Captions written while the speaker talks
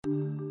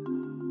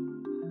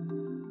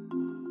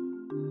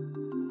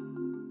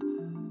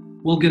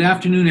Well, good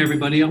afternoon,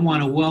 everybody. I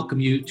want to welcome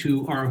you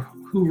to our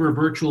Hoover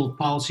Virtual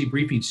Policy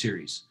Briefing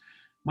Series.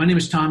 My name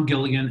is Tom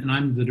Gilligan, and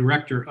I'm the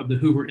director of the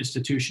Hoover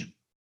Institution.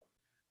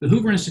 The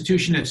Hoover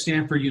Institution at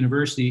Stanford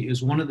University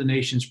is one of the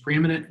nation's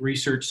preeminent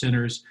research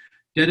centers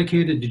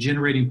dedicated to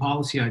generating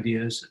policy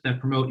ideas that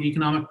promote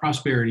economic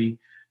prosperity,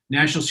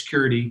 national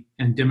security,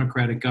 and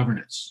democratic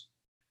governance.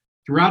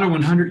 Throughout our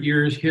 100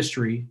 years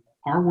history,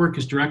 our work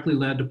has directly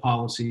led to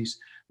policies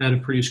that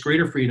have produced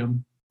greater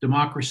freedom,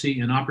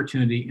 democracy, and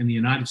opportunity in the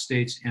United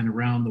States and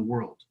around the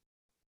world.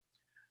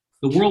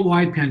 The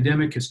worldwide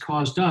pandemic has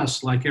caused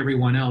us, like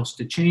everyone else,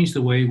 to change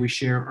the way we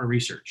share our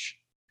research.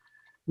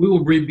 We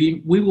will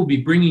be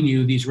bringing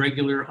you these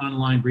regular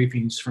online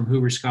briefings from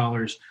Hoover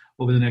scholars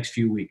over the next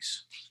few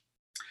weeks.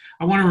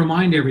 I want to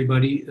remind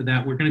everybody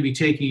that we're going to be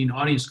taking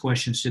audience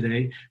questions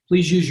today.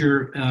 Please use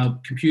your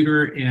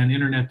computer and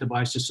internet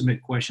device to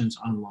submit questions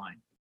online.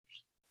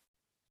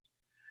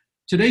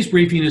 Today's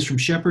briefing is from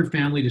Shepherd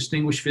Family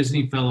Distinguished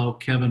Visiting Fellow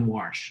Kevin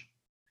Warsh.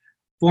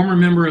 Former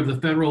member of the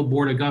Federal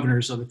Board of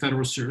Governors of the Federal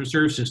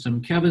Reserve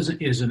System, Kevin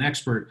is an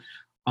expert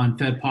on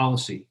Fed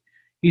policy.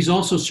 He's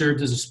also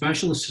served as a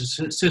special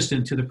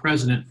assistant to the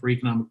President for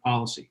Economic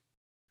Policy.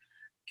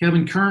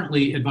 Kevin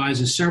currently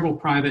advises several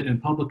private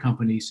and public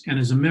companies and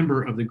is a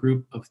member of the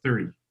Group of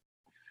 30.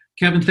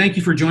 Kevin, thank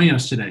you for joining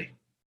us today.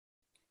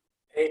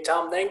 Hey,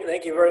 Tom,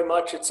 thank you very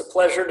much. It's a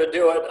pleasure to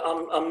do it.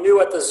 I'm new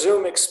at the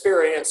Zoom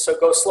experience, so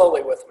go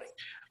slowly with me.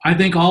 I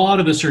think a lot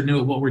of us are new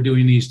at what we're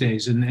doing these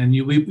days, and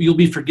you'll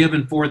be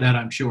forgiven for that,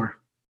 I'm sure.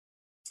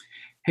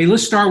 Hey,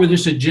 let's start with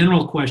just a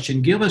general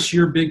question. Give us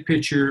your big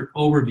picture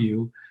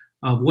overview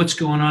of what's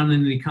going on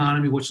in the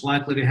economy, what's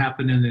likely to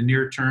happen in the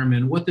near term,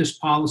 and what this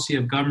policy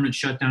of government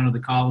shutdown of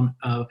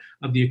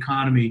the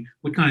economy,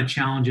 what kind of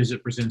challenges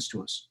it presents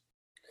to us.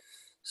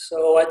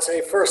 So I'd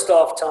say first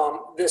off,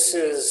 Tom, this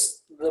is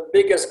the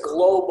biggest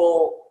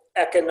global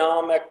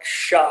economic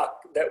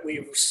shock that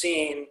we've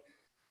seen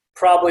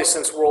probably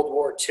since World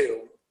War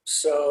II.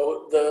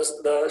 So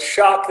the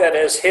shock that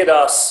has hit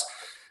us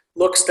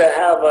looks to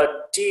have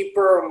a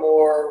deeper,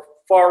 more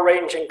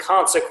far-ranging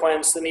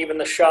consequence than even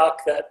the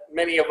shock that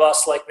many of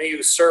us like me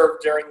who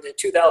served during the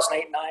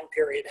 2008-9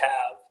 period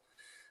have.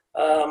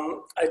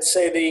 I'd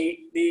say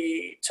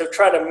to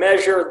try to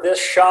measure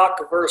this shock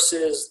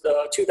versus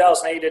the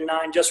 2008 and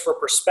 9 just for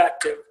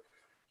perspective,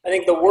 I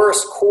think the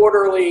worst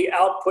quarterly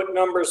output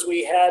numbers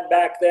we had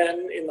back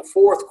then in the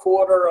fourth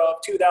quarter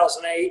of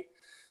 2008,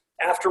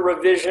 after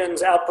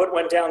revisions, output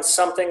went down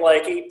something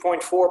like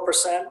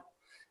 8.4%.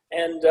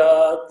 And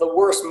the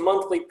worst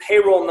monthly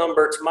payroll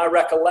number, to my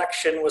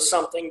recollection, was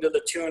something to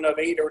the tune of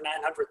 800,000 or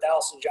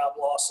 900,000 job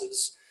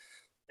losses.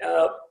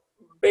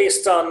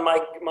 Based on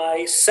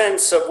my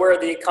sense of where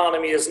the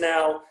economy is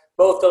now,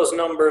 both those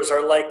numbers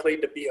are likely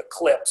to be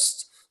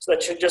eclipsed. So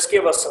that should just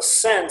give us a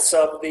sense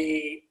of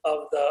the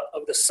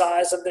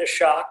size of this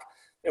shock,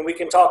 and we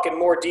can talk in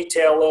more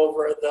detail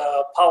over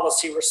the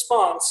policy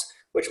response,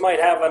 which might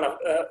have a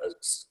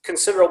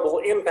considerable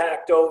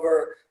impact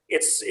over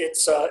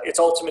its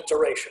ultimate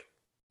duration.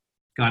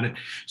 Got it.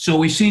 So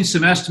we've seen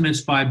some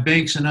estimates by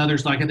banks and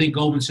others, like I think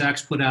Goldman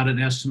Sachs put out an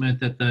estimate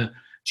that the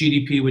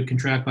GDP would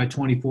contract by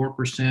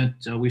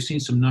 24%. We've seen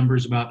some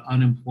numbers about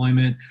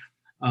unemployment.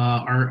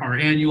 Our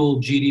annual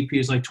GDP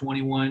is like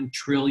 21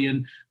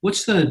 trillion.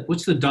 What's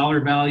the dollar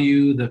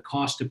value, the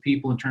cost to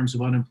people in terms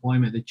of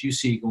unemployment that you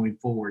see going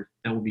forward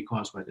that will be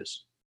caused by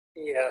this?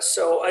 Yeah,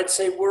 so I'd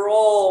say we're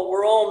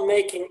all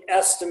making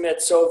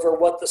estimates over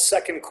what the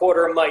second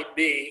quarter might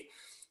be,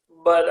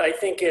 but I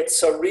think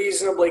it's a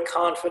reasonably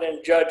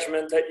confident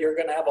judgment that you're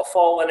going to have a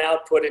fall in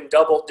output in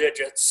double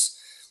digits.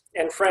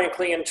 And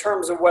frankly, in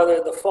terms of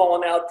whether the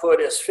fall in output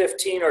is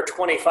 15 or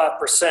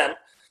 25%,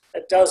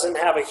 it doesn't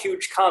have a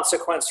huge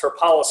consequence for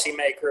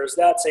policymakers.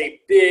 That's a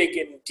big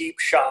and deep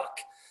shock.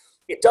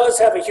 It does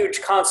have a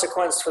huge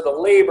consequence for the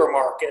labor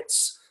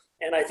markets,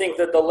 and I think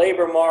that the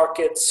labor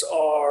markets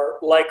are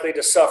likely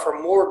to suffer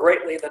more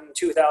greatly than in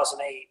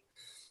 2008.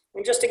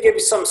 And just to give you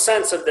some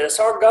sense of this,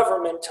 our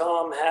government,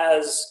 Tom,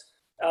 has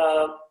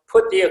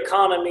put the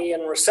economy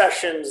in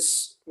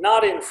recessions,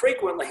 not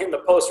infrequently in the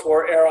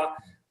post-war era,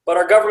 but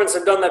our governments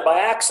have done that by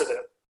accident.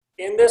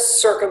 In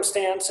this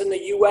circumstance, in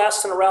the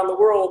US and around the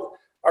world,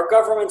 our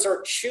governments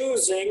are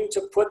choosing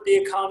to put the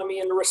economy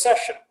into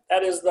recession.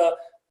 That is the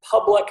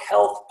public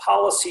health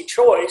policy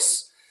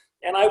choice,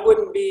 and I'd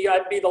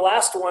be the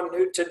last one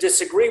to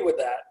disagree with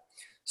that.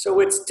 So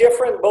it's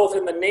different both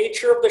in the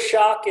nature of the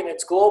shock and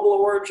its global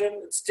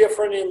origin. It's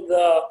different in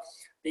the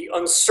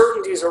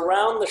uncertainties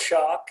around the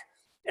shock,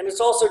 and it's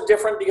also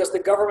different because the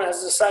government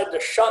has decided to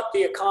shut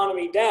the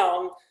economy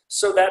down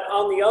so that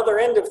on the other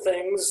end of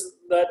things,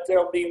 that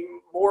there'll be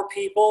more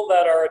people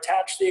that are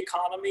attached to the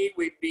economy,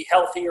 we'd be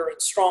healthier and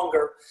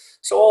stronger.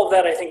 So all of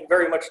that, I think,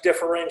 very much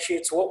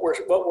differentiates what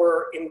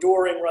we're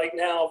enduring right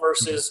now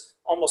versus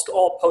almost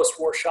all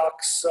post-war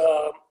shocks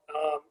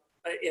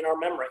in our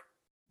memory.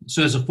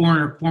 So as a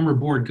former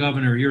board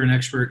governor, you're an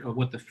expert of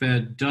what the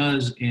Fed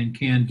does and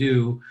can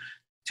do.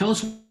 Tell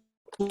us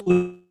what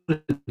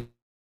to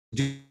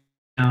do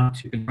now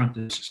to confront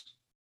this.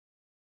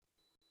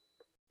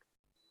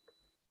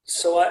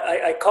 So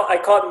I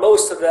caught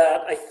most of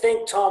that. I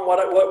think, Tom,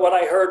 what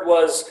I heard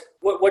was,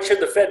 what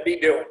should the Fed be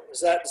doing? Is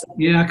that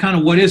Yeah, kind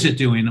of what is it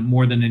doing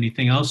more than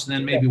anything else, and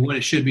then maybe what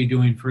it should be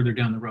doing further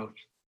down the road.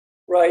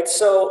 right?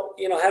 So,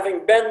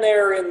 having been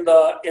there in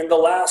the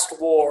last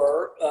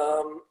war,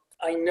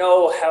 I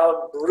know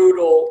how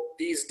brutal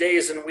these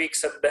days and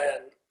weeks have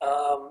been.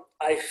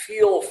 I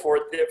feel for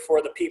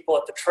the people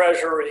at the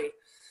Treasury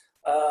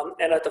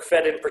and at the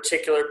Fed in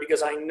particular,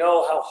 because I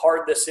know how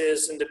hard this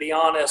is. And to be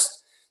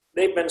honest,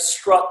 they've been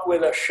struck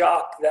with a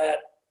shock that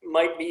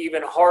might be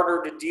even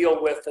harder to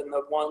deal with than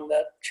the one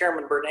that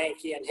Chairman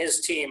Bernanke and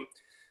his team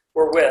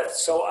were with.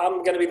 So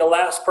I'm going to be the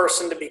last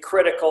person to be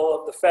critical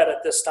of the Fed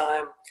at this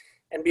time,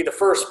 and be the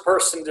first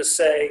person to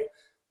say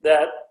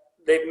that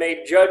they've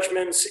made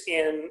judgments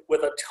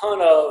with a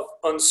ton of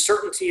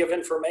uncertainty of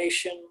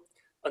information,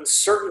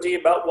 uncertainty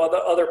about what the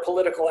other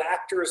political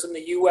actors in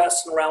the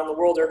US and around the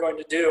world are going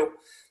to do.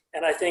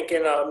 And I think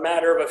in a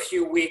matter of a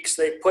few weeks,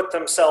 they put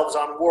themselves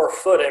on war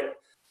footing,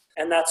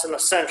 and that's an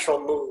essential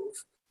move.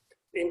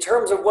 In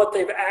terms of what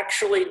they've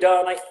actually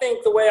done, I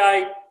think the way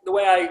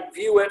I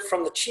view it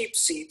from the cheap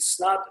seats,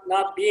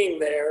 not being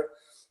there,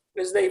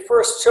 is they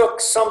first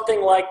took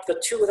something like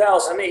the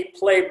 2008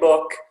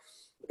 playbook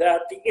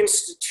that the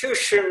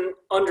institution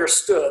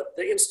understood.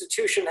 The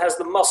institution has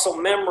the muscle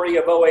memory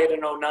of 08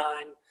 and 09,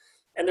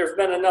 and there's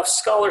been enough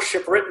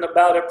scholarship written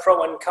about it,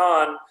 pro and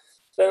con.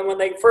 Then when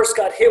they first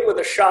got hit with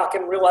a shock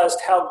and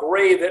realized how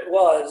grave it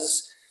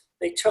was,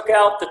 they took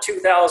out the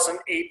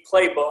 2008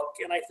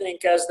 playbook. And I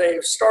think as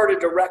they've started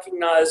to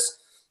recognize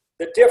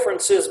the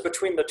differences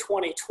between the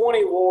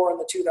 2020 war and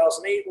the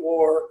 2008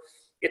 war,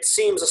 it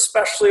seems,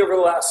 especially over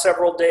the last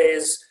several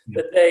days,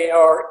 that they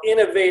are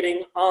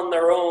innovating on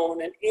their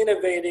own and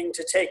innovating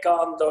to take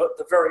on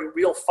the very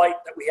real fight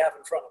that we have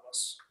in front of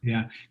us.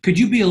 Yeah. Could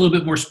you be a little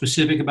bit more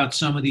specific about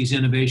some of these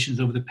innovations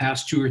over the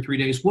past 2 or 3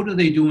 days? What are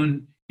they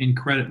doing in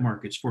credit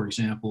markets, for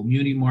example,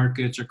 muni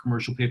markets or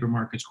commercial paper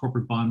markets,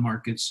 corporate bond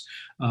markets?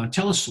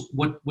 Tell us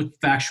what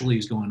factually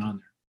is going on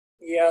there.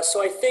 Yeah,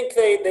 so I think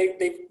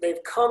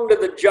they've come to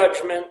the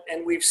judgment,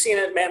 and we've seen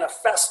it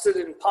manifested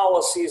in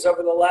policies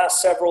over the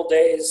last several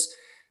days,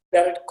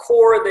 that at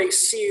core they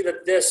see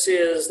that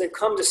they've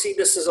come to see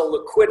this as a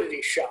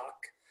liquidity shock.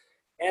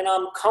 And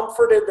I'm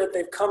comforted that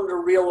they've come to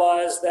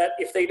realize that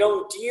if they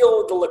don't deal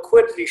with the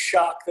liquidity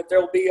shock, that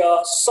there'll be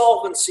a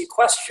solvency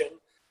question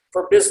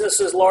for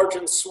businesses large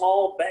and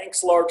small,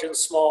 banks large and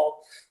small.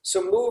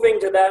 So moving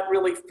to that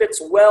really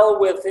fits well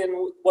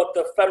within what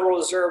the Federal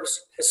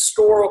Reserve's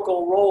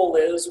historical role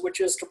is,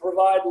 which is to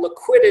provide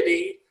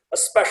liquidity,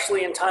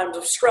 especially in times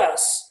of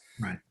stress.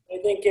 Right. I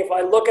think if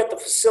I look at the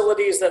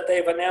facilities that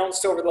they've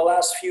announced over the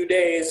last few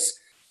days,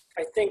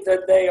 I think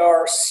that they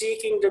are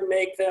seeking to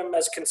make them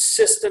as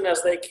consistent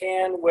as they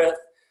can with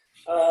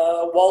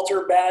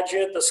Walter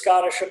Bagehot, the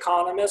Scottish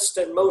economist,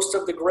 and most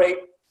of the great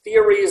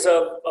theories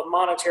of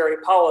monetary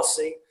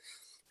policy.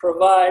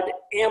 Provide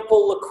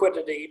ample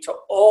liquidity to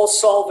all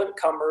solvent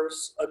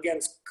comers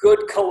against good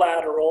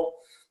collateral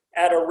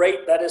at a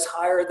rate that is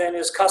higher than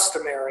is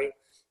customary.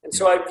 And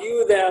so I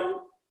view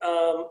them,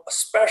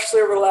 especially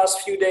over the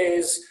last few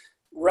days,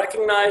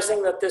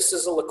 recognizing that this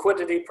is a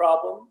liquidity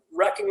problem,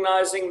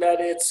 recognizing that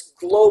it's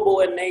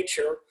global in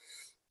nature,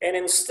 and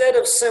instead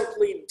of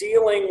simply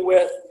dealing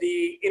with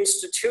the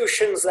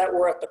institutions that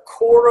were at the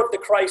core of the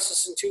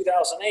crisis in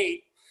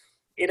 2008,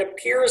 it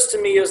appears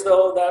to me as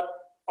though that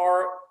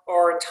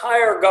our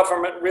entire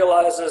government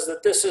realizes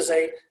that this is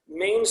a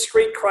Main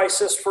Street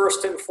crisis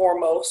first and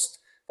foremost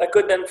that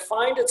could then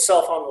find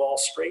itself on Wall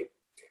Street.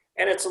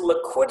 And it's a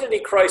liquidity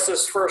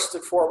crisis first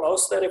and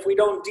foremost that if we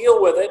don't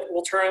deal with it,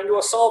 will turn into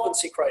a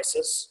solvency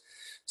crisis.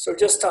 So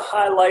just to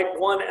highlight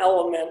one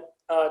element,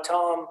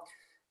 Tom,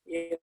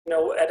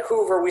 at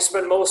Hoover, we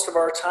spend most of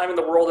our time in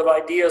the world of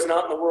ideas,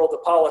 not in the world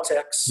of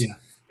politics. Yeah.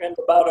 And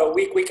about a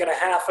week and a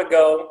half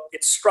ago,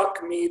 it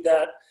struck me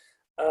that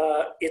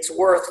it's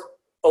worth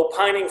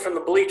opining from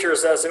the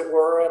bleachers, as it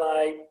were, and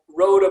I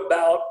wrote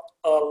about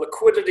a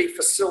liquidity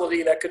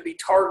facility that could be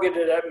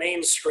targeted at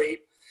Main Street,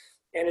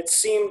 and it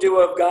seemed to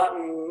have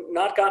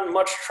not gotten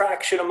much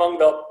traction among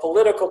the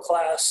political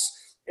class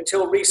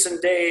until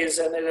recent days,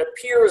 and it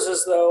appears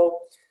as though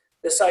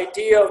this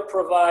idea of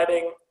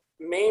providing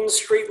Main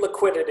Street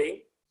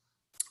liquidity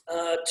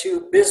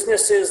to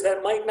businesses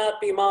that might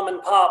not be mom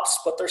and pops,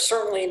 but they're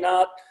certainly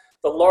not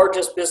the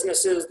largest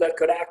businesses that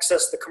could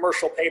access the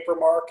commercial paper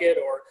market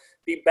or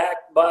be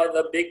backed by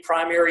the big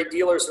primary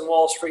dealers and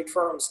Wall Street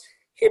firms.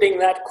 Hitting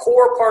that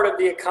core part of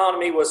the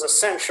economy was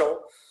essential.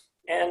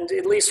 And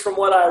at least from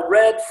what I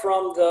read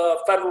from the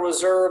Federal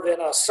Reserve in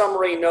a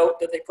summary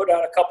note that they put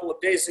out a couple of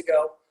days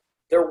ago,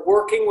 they're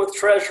working with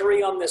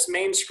Treasury on this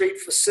Main Street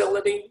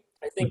facility.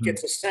 I think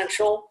it's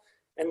essential.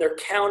 And they're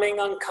counting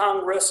on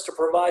Congress to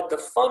provide the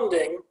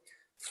funding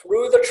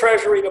through the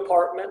Treasury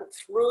Department,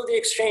 through the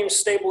Exchange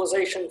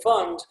Stabilization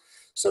Fund,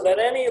 so that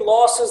any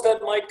losses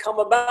that might come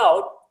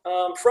about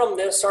from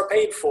this are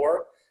paid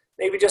for.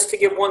 Maybe just to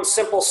give one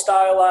simple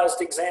stylized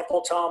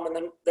example, Tom,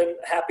 and then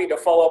happy to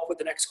follow up with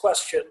the next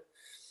question.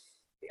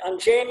 On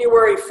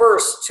January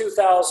 1st,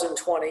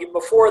 2020,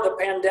 before the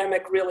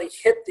pandemic really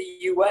hit the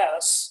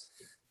US,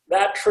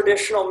 that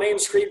traditional Main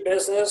Street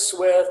business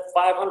with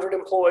 500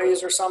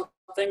 employees or something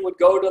would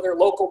go to their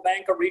local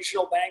bank, a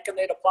regional bank, and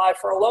they'd apply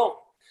for a loan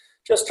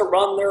just to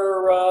run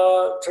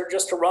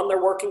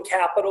their working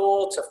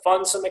capital, to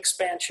fund some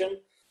expansion.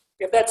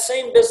 If that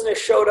same business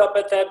showed up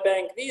at that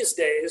bank these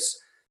days,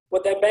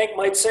 what that bank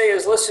might say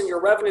is, listen,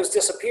 your revenue's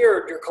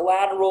disappeared, your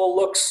collateral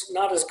looks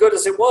not as good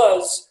as it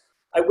was,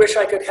 I wish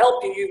I could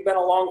help you, you've been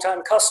a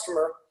long-time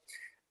customer.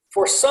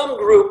 For some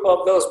group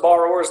of those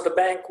borrowers, the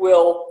bank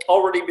will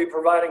already be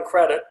providing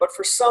credit, but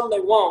for some they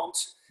won't.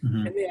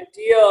 Mm-hmm. And the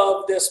idea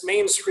of this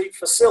Main Street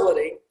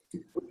facility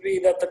would be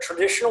that the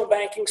traditional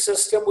banking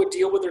system would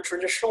deal with their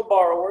traditional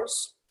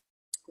borrowers.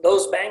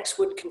 Those banks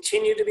would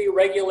continue to be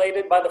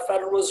regulated by the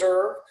Federal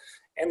Reserve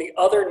and the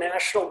other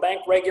national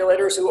bank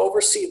regulators who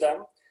oversee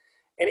them.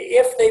 And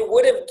if they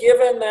would have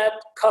given that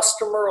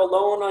customer a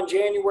loan on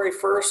January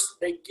 1st,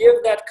 they give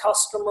that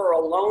customer a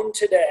loan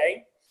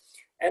today,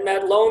 and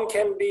that loan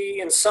can be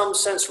in some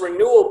sense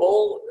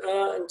renewable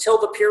until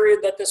the period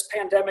that this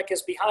pandemic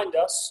is behind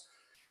us.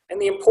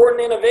 And the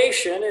important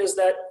innovation is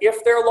that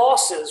if there are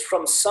losses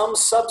from some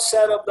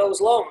subset of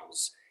those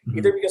loans, mm-hmm.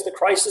 either because the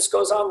crisis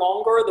goes on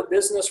longer or the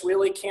business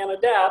really can't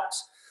adapt,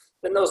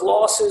 then those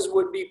losses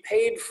would be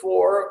paid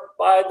for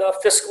by the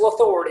fiscal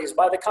authorities,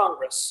 by the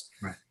Congress.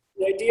 Right.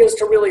 The idea is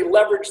to really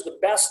leverage the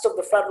best of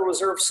the Federal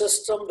Reserve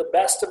System, the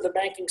best of the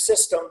banking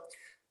system,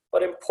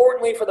 but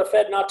importantly for the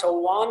Fed not to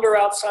wander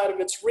outside of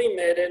its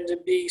remit and to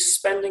be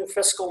spending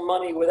fiscal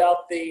money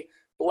without the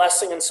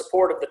blessing and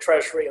support of the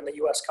Treasury and the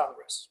U.S.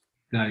 Congress.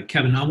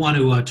 Kevin, I want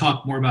to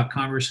talk more about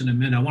Congress in a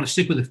minute. I want to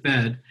stick with the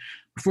Fed.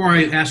 Before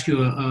I ask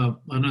you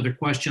another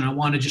question, I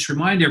want to just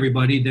remind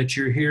everybody that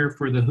you're here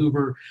for the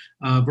Hoover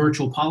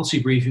virtual policy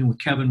briefing with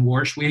Kevin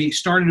Warsh. We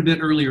started a bit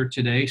earlier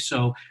today,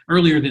 so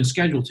earlier than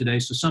scheduled today,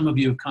 so some of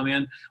you have come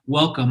in.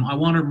 Welcome. I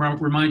want to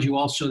remind you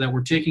also that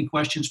we're taking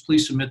questions.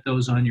 Please submit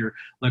those on your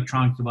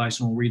electronic device,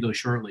 and we'll read those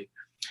shortly.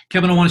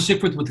 Kevin, I want to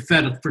stick with the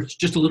Fed for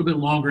just a little bit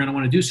longer, and I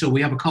want to do so.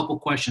 We have a couple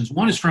questions.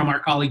 One is from our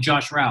colleague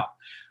Josh Rao,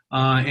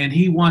 and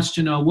he wants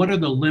to know what are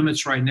the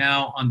limits right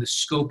now on the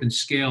scope and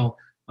scale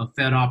of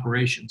Fed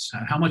operations?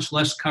 How much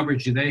less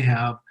coverage do they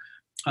have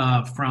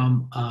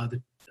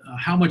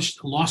how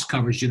much loss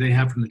coverage do they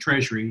have from the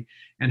Treasury,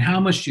 and how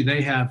much do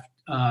they have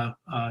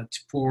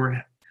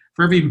for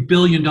every $1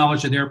 billion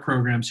of their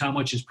programs? How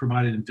much is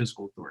provided in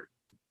fiscal authority?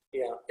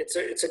 Yeah,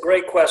 it's a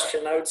great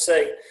question. I would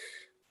say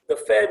the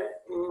Fed,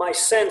 my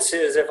sense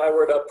is, if I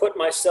were to put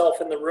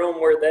myself in the room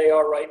where they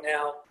are right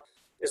now,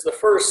 is the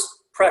first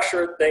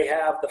pressure they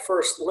have, the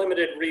first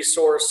limited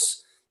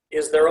resource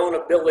is their own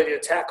ability to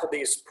tackle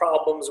these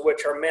problems,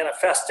 which are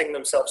manifesting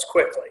themselves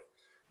quickly.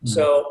 Mm-hmm.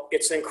 So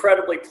it's an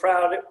incredibly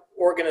proud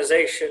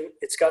organization.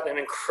 It's got an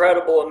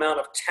incredible amount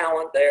of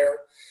talent there,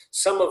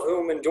 some of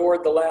whom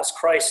endured the last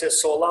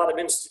crisis, so a lot of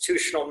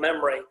institutional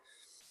memory.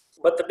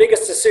 But the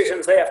biggest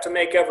decisions they have to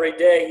make every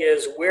day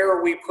is, where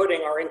are we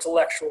putting our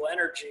intellectual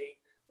energy?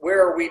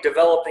 Where are we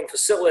developing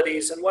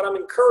facilities? And what I'm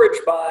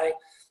encouraged by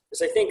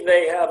is I think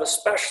they have,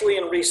 especially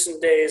in recent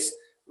days,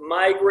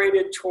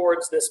 migrated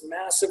towards this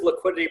massive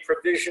liquidity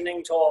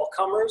provisioning to all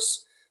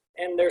comers.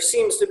 And there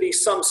seems to be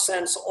some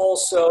sense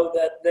also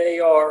that they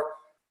are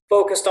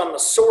focused on the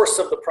source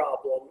of the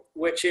problem,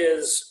 which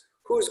is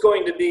who's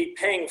going to be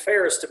paying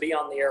fares to be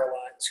on the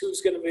airlines,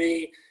 who's going to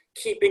be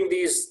keeping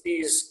these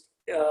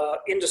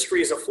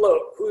industries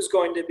afloat, who's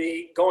going to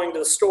be going to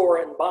the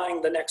store and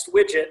buying the next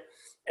widget.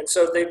 And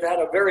so they've had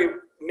a very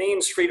Main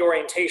Street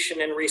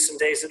orientation in recent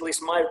days, at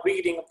least my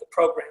reading of the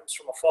programs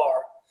from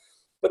afar.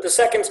 But the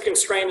second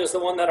constraint is the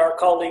one that our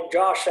colleague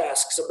Josh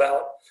asks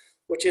about,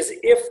 which is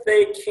if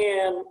they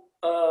can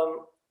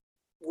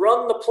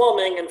run the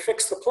plumbing and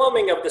fix the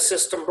plumbing of the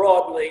system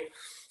broadly,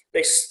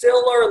 they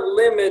still are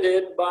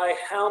limited by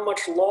how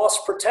much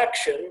loss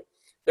protection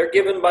they're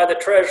given by the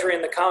Treasury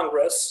and the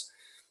Congress.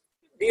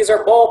 These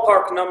are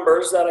ballpark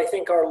numbers that I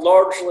think are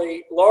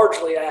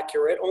largely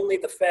accurate. Only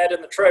the Fed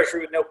and the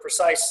Treasury would know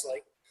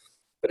precisely.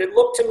 But it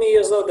looked to me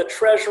as though the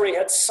Treasury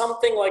had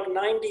something like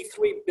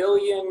 $93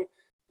 billion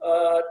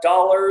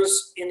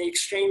in the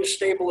Exchange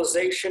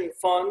Stabilization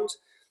Fund,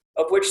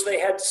 of which they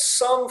had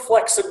some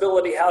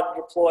flexibility how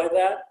to deploy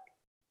that.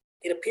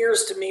 It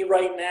appears to me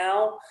right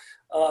now,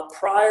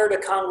 prior to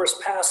Congress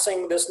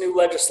passing this new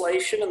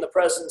legislation and the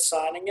president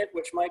signing it,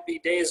 which might be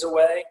days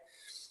away,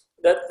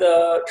 that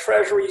the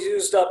Treasury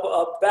used up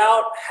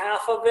about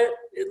half of it.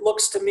 It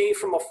looks to me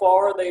from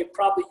afar, they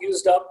probably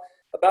used up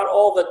about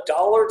all the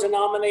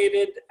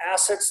dollar-denominated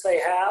assets they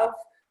have.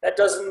 That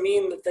doesn't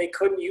mean that they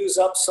couldn't use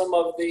up some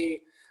of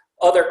the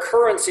other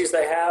currencies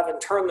they have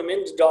and turn them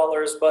into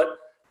dollars, but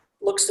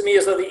looks to me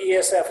as though the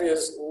ESF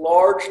is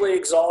largely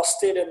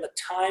exhausted, and the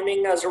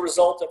timing as a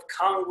result of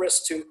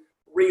Congress to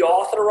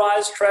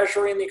reauthorize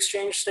Treasury and the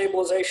Exchange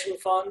Stabilization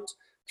Fund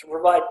to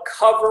provide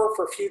cover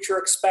for future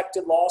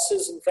expected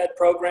losses in Fed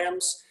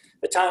programs,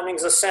 the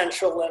timing's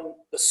essential, and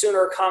the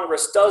sooner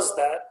Congress does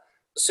that,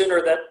 the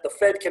sooner that the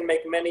Fed can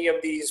make many of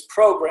these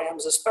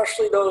programs,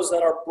 especially those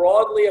that are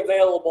broadly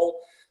available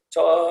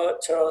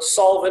to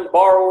solvent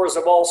borrowers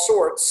of all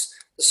sorts,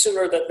 the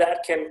sooner that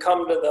that can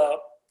come to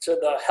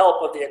the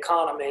help of the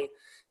economy.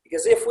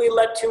 Because if we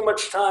let too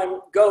much time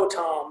go,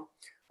 Tom,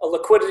 a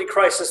liquidity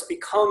crisis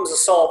becomes a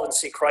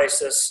solvency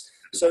crisis.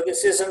 So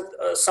this isn't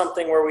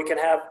something where we can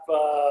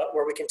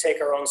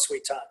take our own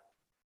sweet time.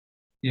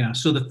 Yeah,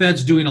 so the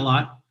Fed's doing a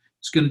lot.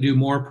 It's going to do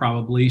more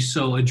probably.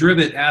 So a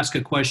Drivet asked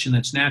a question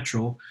that's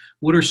natural.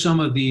 What are some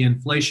of the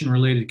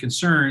inflation-related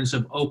concerns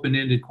of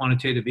open-ended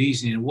quantitative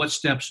easing, and what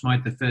steps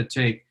might the Fed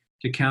take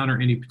to counter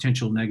any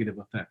potential negative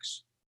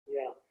effects?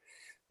 Yeah,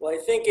 well,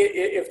 I think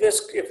if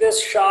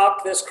this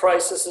shock, this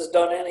crisis has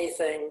done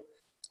anything,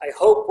 I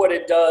hope what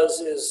it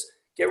does is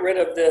get rid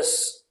of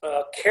this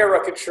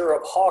caricature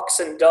of hawks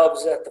and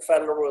doves at the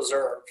Federal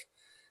Reserve.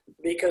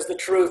 Because the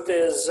truth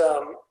is,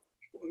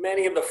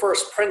 many of the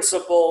first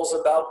principles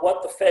about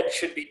what the Fed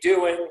should be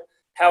doing,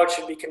 how it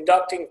should be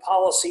conducting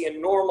policy in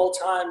normal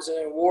times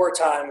and in war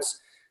times,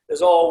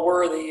 is all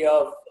worthy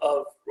of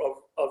a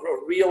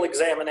real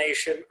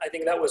examination. I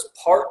think that was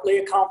partly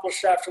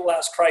accomplished after the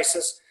last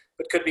crisis,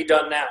 but could be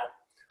done now.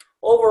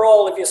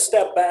 Overall, if you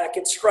step back,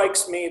 it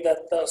strikes me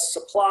that the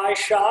supply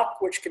shock,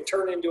 which can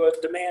turn into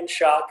a demand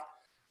shock,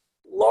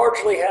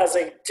 largely has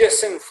a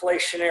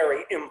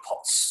disinflationary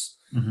impulse.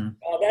 Mm-hmm.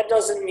 That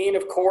doesn't mean,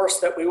 of course,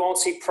 that we won't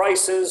see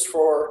prices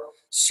for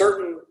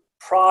certain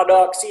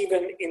products,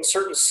 even in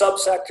certain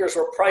subsectors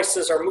where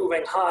prices are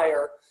moving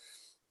higher.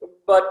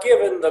 But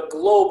given the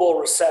global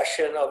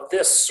recession of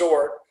this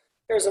sort,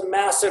 there's a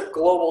massive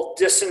global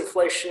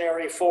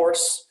disinflationary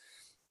force.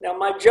 Now,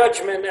 my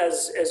judgment,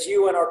 as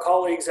you and our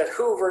colleagues at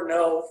Hoover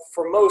know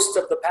for most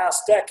of the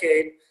past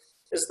decade,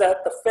 is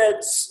that the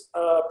Fed's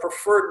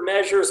preferred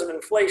measures of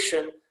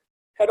inflation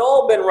had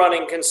all been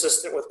running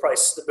consistent with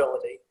price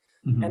stability.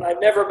 Mm-hmm. And I've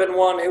never been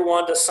one who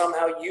wanted to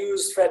somehow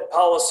use Fed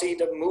policy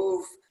to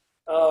move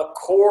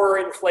core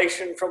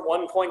inflation from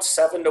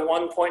 1.7 to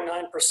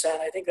 1.9%.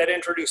 I think that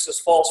introduces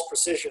false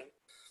precision.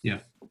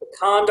 Yeah. The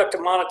conduct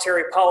of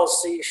monetary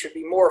policy should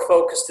be more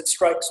focused, it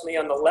strikes me,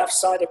 on the left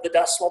side of the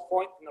decimal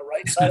point and the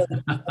right side of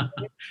the decimal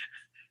point.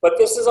 But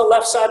this is a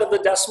left side of the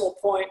decimal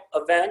point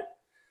event.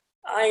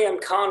 I am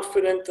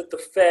confident that the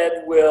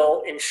Fed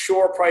will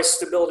ensure price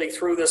stability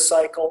through this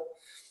cycle.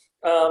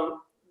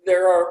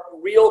 There are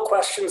real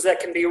questions that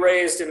can be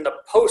raised in the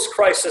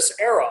post-crisis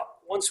era.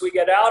 Once we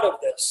get out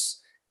of this,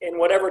 in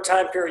whatever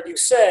time period you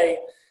say,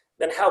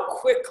 then how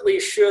quickly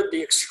should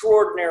the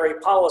extraordinary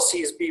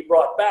policies be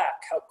brought back?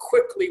 How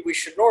quickly we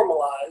should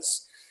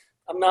normalize?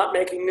 I'm not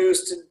making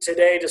news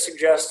today to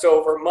suggest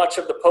over much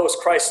of the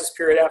post-crisis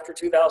period after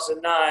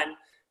 2009,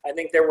 I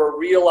think there were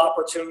real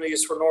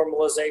opportunities for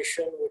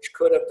normalization, which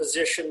could have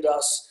positioned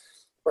us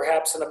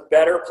perhaps in a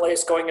better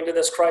place going into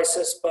this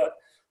crisis. But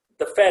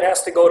the Fed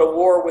has to go to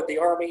war with the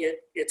army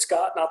it's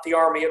got, not the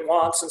army it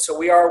wants. And so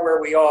we are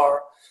where we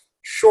are.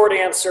 Short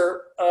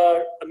answer,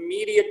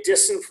 immediate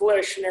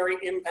disinflationary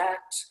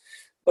impact.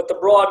 But the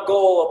broad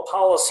goal of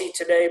policy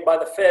today by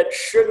the Fed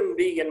shouldn't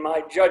be, in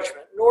my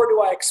judgment, nor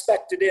do I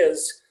expect it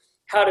is,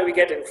 how do we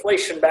get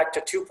inflation back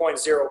to 2.0%?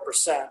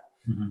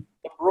 Mm-hmm.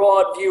 The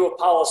broad view of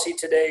policy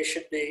today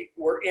should be,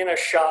 we're in a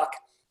shock.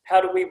 How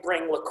do we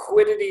bring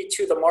liquidity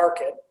to the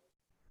market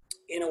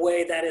in a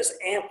way that is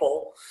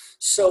ample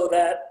so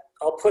that,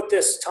 I'll put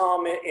this,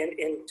 Tom,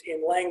 in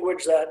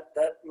language that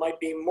might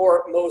be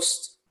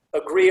most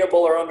agreeable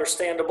or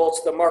understandable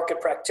to the market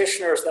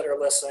practitioners that are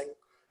listening.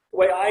 The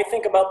way I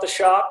think about the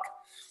shock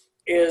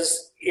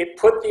is it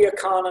put the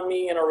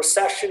economy in a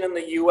recession in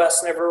the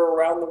US and everywhere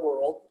around the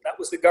world. That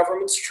was the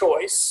government's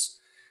choice.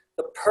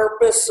 The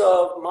purpose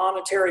of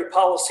monetary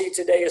policy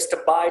today is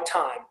to buy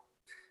time.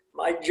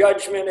 My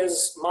judgment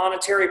is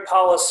monetary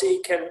policy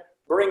can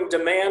bring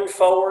demand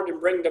forward and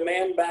bring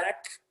demand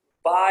back,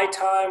 buy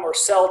time or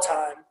sell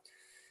time.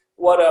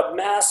 What a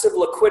massive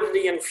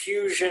liquidity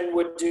infusion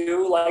would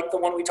do, like the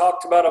one we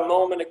talked about a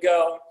moment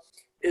ago,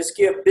 is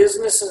give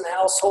businesses and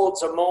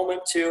households a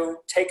moment to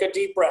take a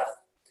deep breath.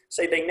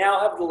 Say they now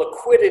have the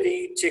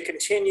liquidity to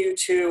continue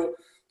to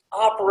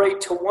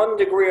operate to one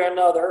degree or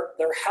another,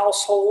 their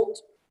household,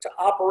 to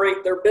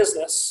operate their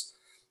business.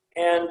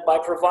 And by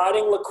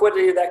providing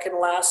liquidity that can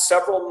last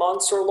several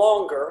months or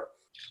longer,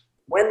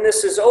 when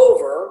this is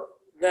over,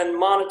 then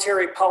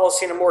monetary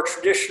policy in a more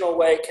traditional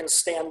way can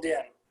stand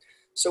in.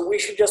 So we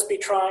should just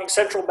be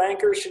central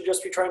bankers should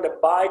just be trying to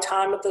buy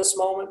time at this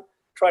moment,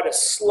 try to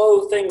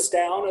slow things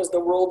down as the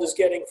world is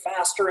getting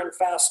faster and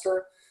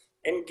faster,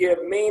 and give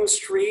Main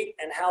Street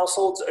and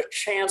households a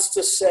chance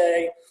to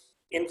say,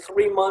 in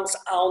 3 months,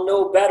 I'll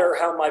know better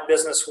how my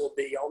business will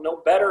be. I'll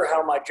know better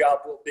how my job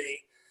will be.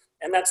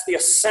 And that's the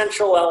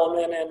essential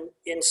element. And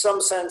in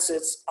some sense,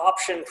 it's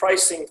option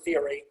pricing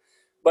theory.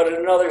 But in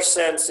another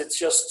sense, it's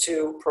just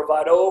to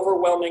provide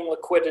overwhelming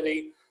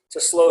liquidity to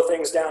slow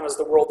things down as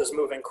the world is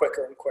moving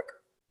quicker and quicker.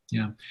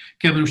 Yeah.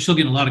 Kevin, we're still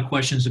getting a lot of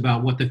questions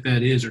about what the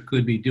Fed is or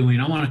could be doing.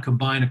 I want to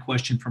combine a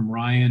question from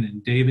Ryan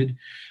and David.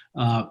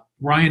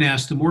 Ryan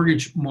asked, the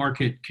mortgage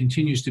market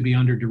continues to be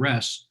under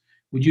duress.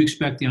 would you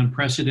expect the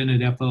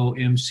unprecedented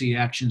FOMC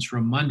actions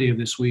from Monday of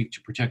this week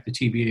to protect the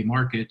TBA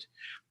market?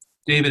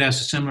 David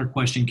asked a similar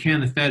question.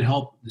 Can the Fed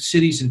help the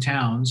cities and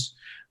towns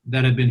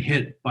that have been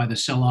hit by the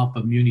sell-off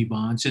of muni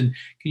bonds? And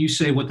can you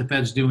say what the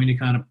Fed's doing to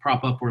kind of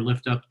prop up or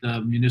lift up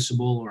the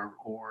municipal or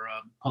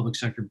public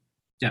sector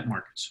debt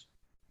markets?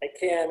 I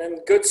can, and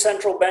good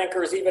central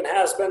bankers, even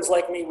has-beens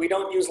like me, we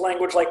don't use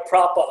language like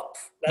prop up.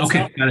 That's okay,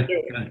 not got what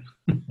it. we're doing.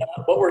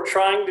 What we're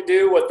trying to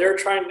do, what they're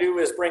trying to do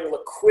is bring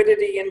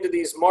liquidity into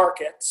these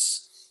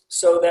markets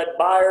so that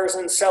buyers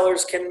and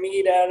sellers can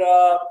meet at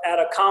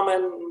a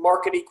common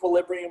market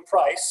equilibrium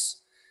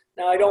price.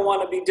 Now, I don't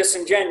want to be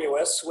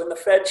disingenuous. When the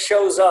Fed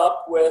shows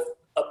up with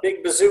a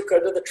big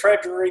bazooka to the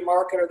treasury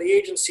market or the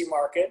agency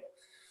market,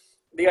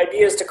 the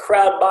idea is to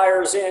crowd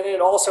buyers in.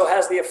 It also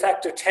has the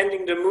effect of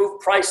tending to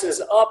move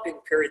prices up in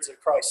periods of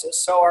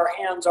crisis, so our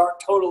hands aren't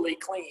totally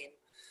clean.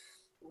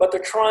 But they're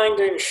trying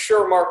to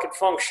ensure market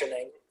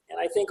functioning. And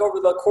I think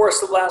over the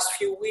course of the last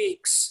few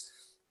weeks,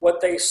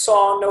 what they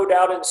saw, no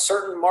doubt, in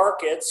certain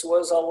markets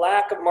was a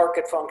lack of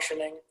market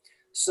functioning.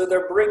 So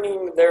they're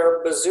bringing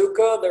their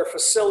bazooka, their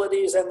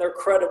facilities, and their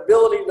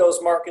credibility to those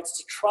markets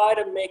to try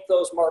to make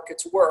those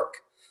markets work.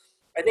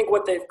 I think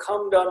what they've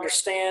come to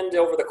understand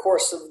over the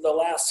course of the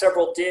last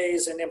several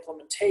days in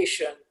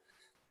implementation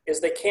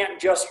is they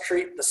can't just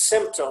treat the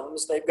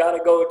symptoms. They've got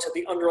to go to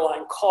the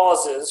underlying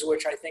causes,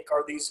 which I think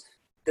are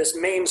this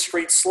Main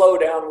Street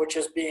slowdown, which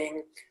is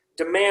being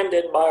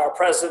demanded by our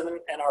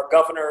president and our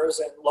governors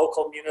and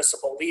local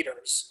municipal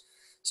leaders.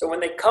 So when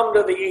they come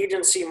to the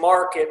agency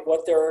market,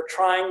 what they're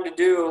trying to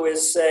do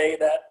is say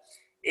that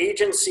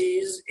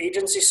agency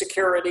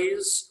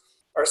securities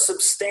are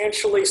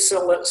substantially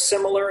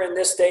similar in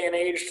this day and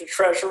age to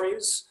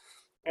treasuries.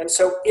 And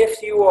so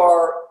if you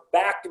are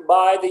backed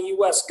by the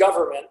US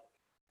government,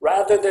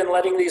 rather than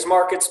letting these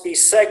markets be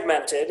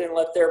segmented and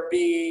let there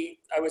be,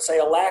 I would say,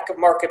 a lack of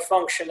market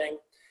functioning,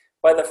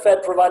 by the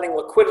Fed providing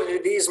liquidity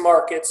to these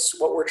markets,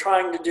 what we're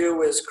trying to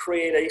do is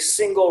create a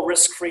single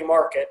risk-free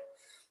market.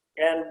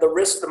 And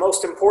the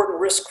most important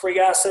risk-free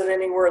asset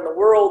anywhere in the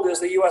world is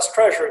the US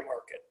Treasury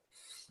market.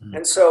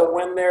 And so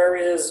when there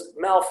is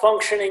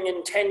malfunctioning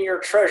in 10-year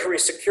Treasury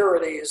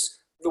securities,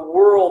 the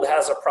world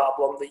has a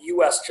problem. The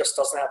US just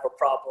doesn't have a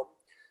problem.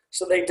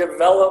 So they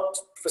developed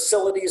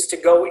facilities to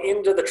go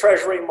into the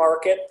Treasury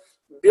market,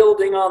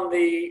 building on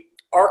the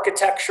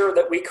architecture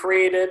that we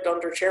created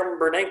under Chairman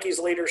Bernanke's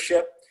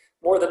leadership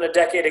more than a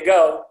decade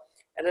ago.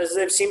 And as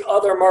they've seen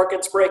other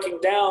markets breaking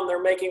down,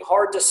 they're making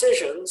hard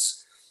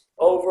decisions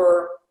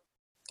over,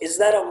 is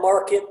that a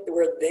market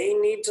where they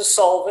need to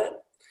solve it?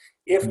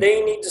 If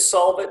they need to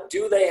solve it,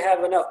 do they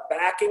have enough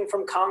backing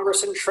from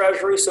Congress and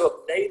Treasury so if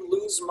they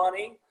lose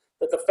money,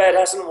 that the Fed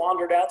hasn't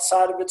wandered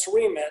outside of its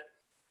remit?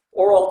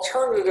 Or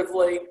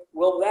alternatively,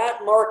 will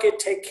that market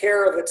take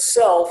care of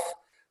itself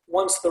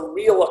once the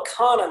real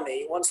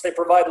economy, once they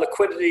provide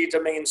liquidity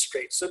to Main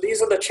Street? So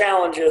these are the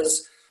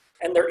challenges,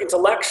 and they're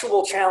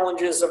intellectual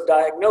challenges of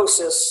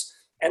diagnosis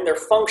and their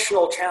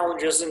functional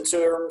challenges in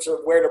terms of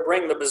where to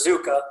bring the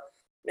bazooka.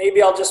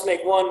 Maybe I'll just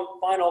make one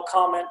final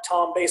comment,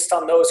 Tom, based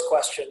on those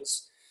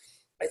questions.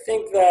 I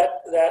think that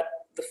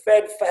the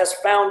Fed has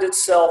found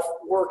itself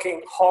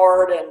working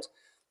hard and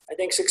I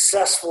think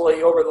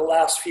successfully over the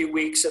last few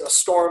weeks in a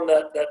storm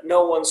that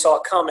no one saw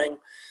coming.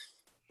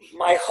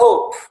 My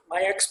hope,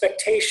 my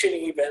expectation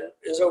even,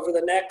 is over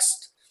the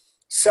next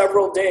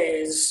several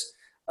days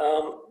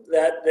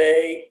that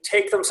they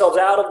take themselves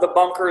out of the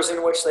bunkers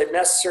in which they've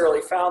necessarily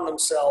found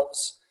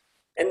themselves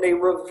and they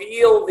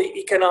reveal the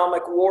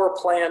economic war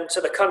plan to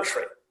the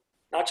country,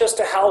 not just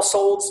to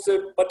households,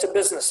 but to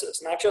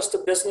businesses, not just to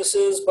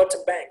businesses, but to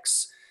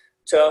banks,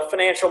 to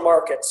financial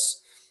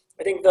markets.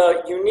 I think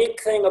the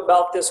unique thing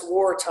about this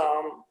war,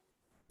 Tom,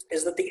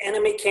 is that the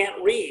enemy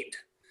can't read.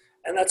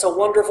 And that's a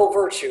wonderful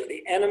virtue.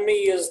 The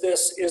enemy is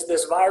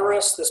this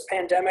virus, this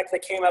pandemic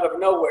that came out of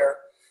nowhere.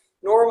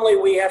 Normally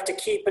we have to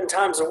keep in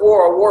times of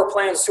war our war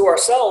plans to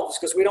ourselves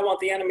because we don't want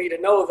the enemy to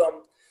know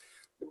them.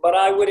 But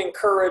I would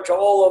encourage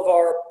all of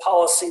our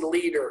policy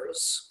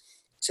leaders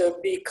to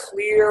be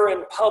clear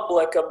and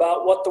public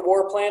about what the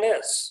war plan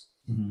is.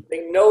 Mm-hmm.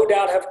 They no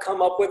doubt have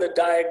come up with a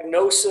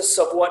diagnosis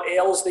of what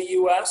ails the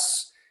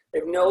U.S.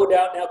 They've no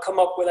doubt now come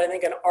up with, I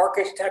think, an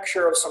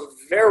architecture of some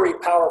very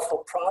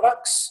powerful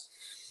products.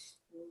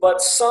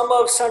 But some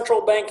of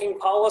central banking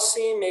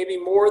policy, maybe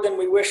more than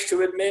we wish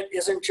to admit,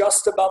 isn't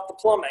just about the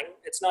plumbing.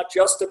 It's not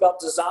just about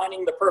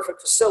designing the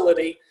perfect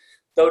facility.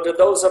 Though to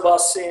those of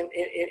us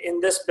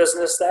in this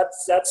business,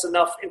 that's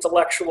enough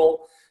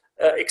intellectual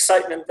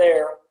excitement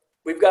there.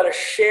 We've got to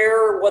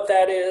share what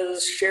that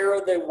is, share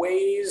the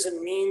ways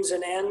and means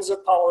and ends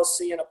of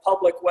policy in a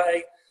public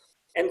way.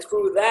 And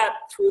through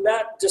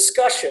that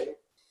discussion,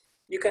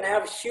 you can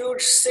have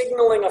huge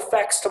signaling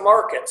effects to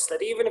markets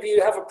that even if you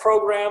have a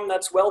program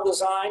that's well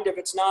designed, if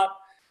it's not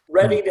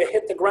ready to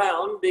hit the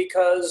ground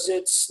because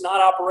it's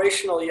not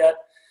operational yet,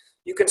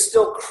 you can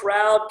still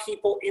crowd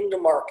people into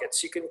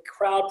markets. You can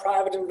crowd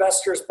private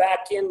investors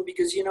back in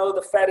because you know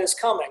the Fed is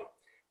coming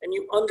and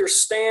you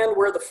understand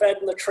where the Fed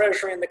and the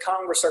Treasury and the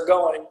Congress are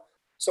going.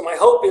 So my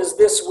hope is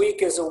this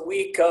week is a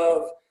week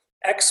of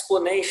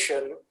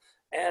explanation,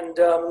 and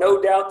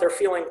no doubt they're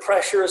feeling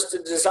pressures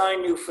to design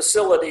new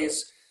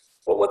facilities.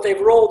 But what they've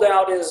rolled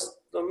out is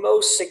the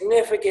most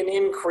significant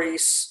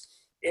increase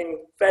in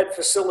Fed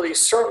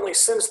facilities, certainly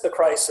since the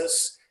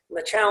crisis. And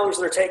the challenge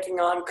they're taking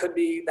on could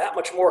be that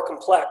much more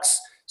complex.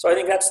 So I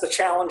think that's the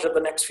challenge of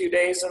the next few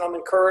days, and I'm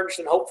encouraged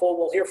and hopeful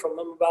we'll hear from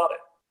them about it.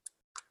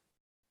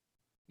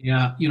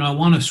 Yeah, I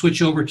want to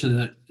switch over to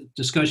the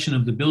discussion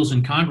of the bills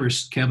in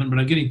Congress, Kevin, but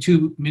I'm getting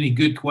too many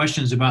good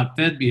questions about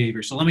Fed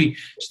behavior. So let me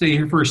stay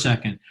here for a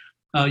second.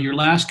 Your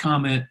last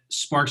comment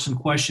sparked some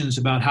questions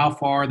about how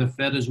far the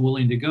Fed is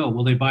willing to go.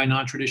 Will they buy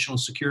non-traditional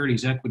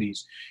securities,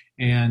 equities,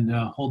 and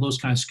hold those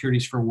kind of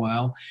securities for a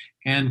while?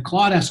 And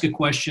Claude asked a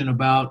question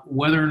about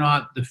whether or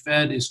not the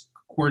Fed is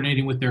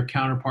coordinating with their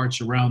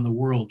counterparts around the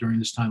world during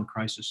this time of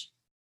crisis.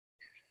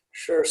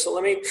 Sure. So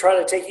let me try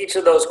to take each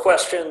of those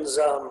questions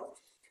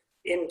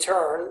in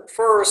turn.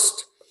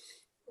 First,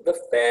 the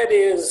Fed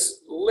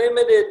is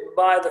limited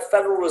by the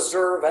Federal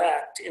Reserve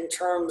Act in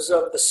terms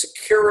of the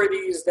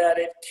securities that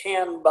it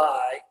can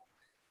buy.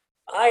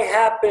 I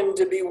happen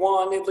to be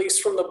one, at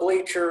least from the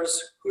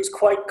bleachers, who's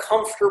quite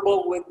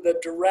comfortable with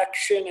the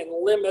direction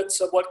and limits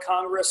of what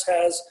Congress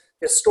has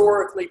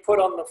historically put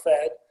on the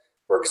Fed.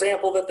 For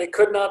example, that they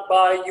could not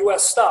buy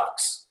U.S.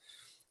 stocks.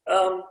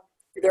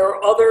 There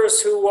are others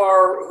who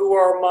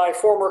are my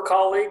former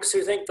colleagues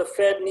who think the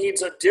Fed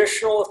needs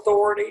additional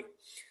authority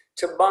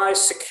to buy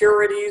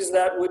securities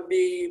that would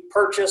be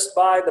purchased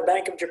by the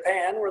Bank of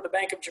Japan, where the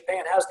Bank of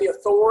Japan has the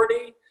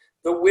authority,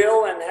 the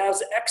will, and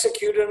has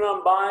executed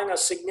on buying a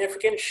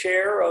significant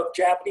share of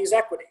Japanese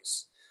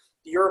equities.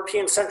 The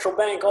European Central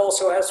Bank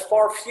also has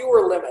far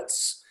fewer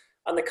limits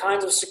on the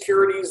kinds of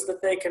securities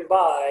that they can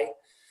buy.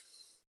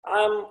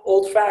 I'm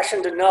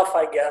old-fashioned enough,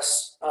 I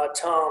guess,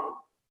 Tom,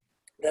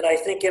 that I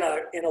think in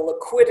a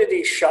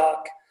liquidity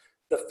shock,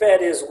 the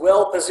Fed is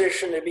well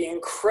positioned to be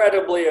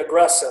incredibly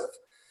aggressive.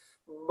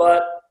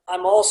 But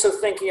I'm also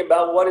thinking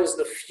about what is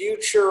the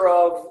future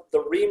of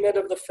the remit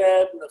of the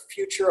Fed and the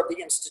future of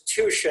the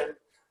institution.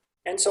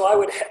 And so I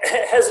would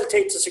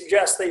hesitate to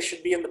suggest they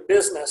should be in the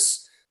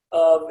business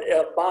of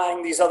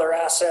buying these other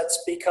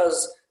assets,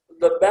 because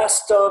the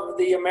best of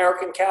the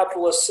American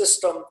capitalist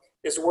system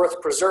is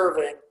worth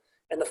preserving,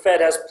 and the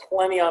Fed has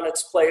plenty on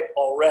its plate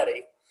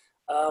already.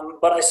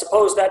 But I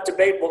suppose that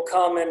debate will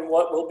come in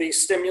what will be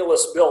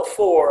Stimulus Bill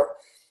 4.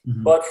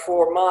 Mm-hmm. But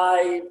for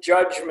my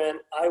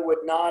judgment, I would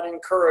not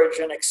encourage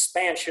an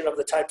expansion of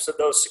the types of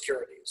those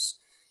securities.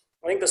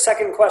 I think the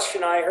second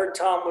question I heard,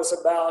 Tom, was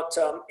about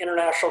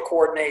international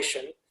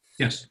coordination.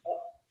 Yes.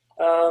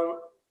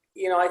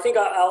 I think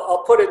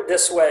I'll put it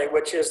this way,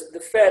 which is the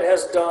Fed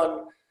has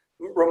done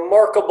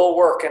remarkable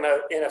work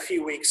in a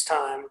few weeks'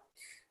 time.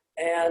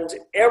 And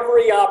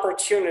every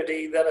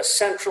opportunity that a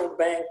central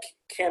bank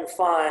can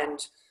find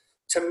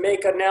to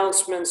make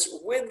announcements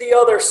with the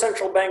other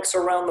central banks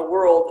around the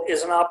world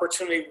is an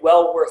opportunity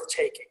well worth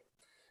taking.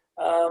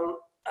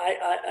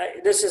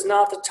 This is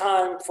not the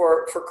time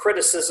for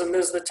criticism.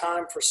 This is the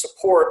time for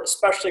support,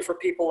 especially for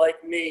people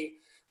like me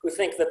who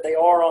think that they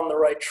are on the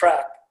right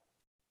track.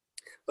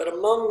 But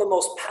among the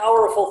most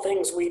powerful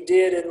things we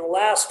did in the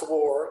last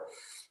war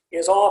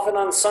is often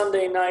on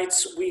Sunday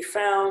nights, we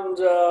found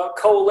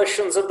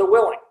coalitions of the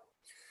willing.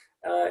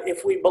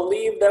 If we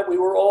believed that we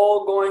were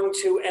all going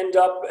to end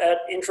up at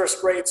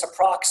interest rates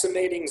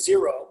approximating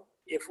zero,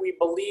 if we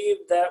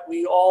believed that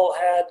we all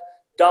had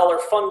dollar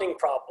funding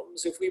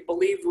problems, if we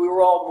believed we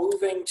were all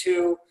moving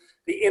to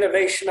the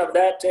innovation of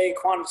that day,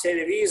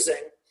 quantitative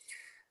easing,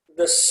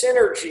 the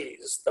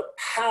synergies, the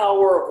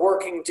power of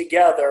working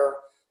together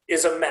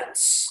is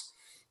immense.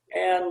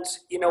 And,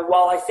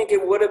 while I think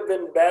it would have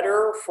been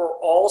better for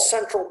all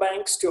central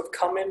banks to have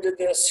come into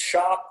this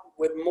shock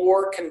with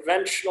more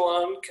conventional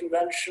and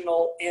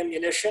unconventional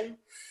ammunition,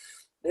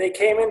 they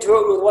came into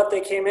it with what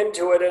they came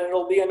into it, and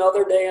it'll be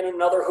another day and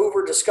another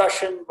Hoover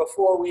discussion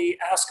before we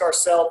ask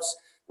ourselves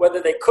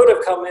whether they could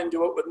have come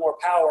into it with more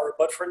power.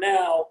 But for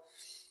now,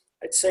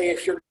 I'd say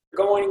if you're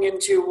going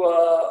into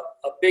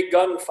a big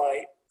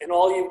gunfight and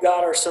all you've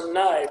got are some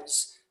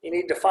knives, you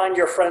need to find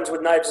your friends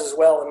with knives as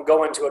well and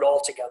go into it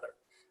all together.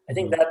 I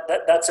think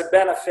that's a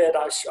benefit.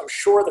 I'm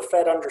sure the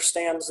Fed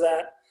understands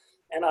that.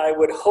 And I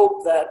would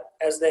hope that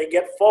as they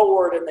get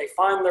forward and they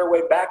find their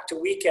way back to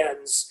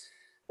weekends,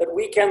 that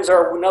weekends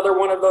are another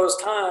one of those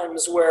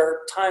times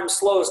where time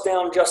slows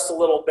down just a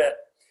little bit.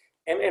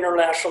 And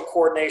international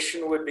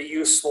coordination would be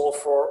useful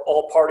for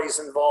all parties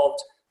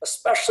involved,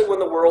 especially when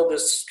the world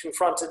is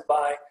confronted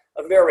by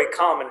a very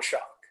common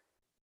shock.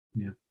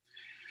 Yeah.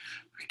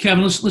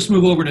 Kevin, let's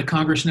move over to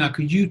Congress now.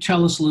 Could you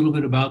tell us a little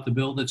bit about the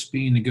bill that's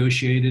being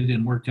negotiated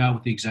and worked out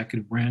with the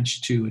executive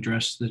branch to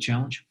address the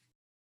challenge?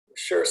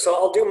 Sure. So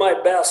I'll do my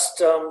best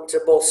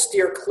to both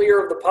steer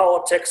clear of the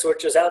politics,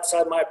 which is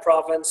outside my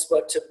province,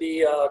 but to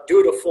be a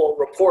dutiful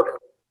reporter.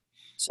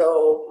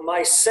 So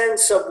my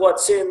sense of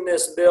what's in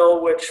this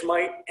bill, which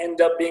might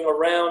end up being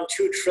around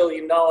 $2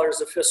 trillion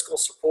of fiscal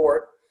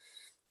support,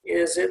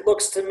 is it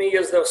looks to me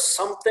as though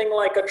something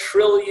like $1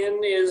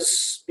 trillion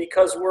is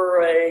because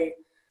we're a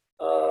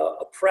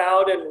a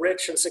proud and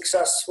rich and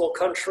successful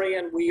country,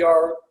 and we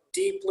are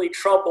deeply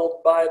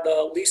troubled by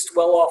the least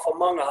well-off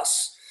among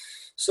us.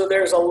 So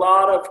there's a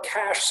lot of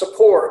cash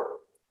support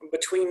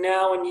between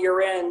now and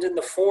year end in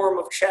the form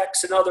of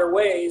checks and other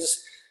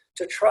ways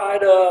to try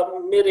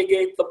to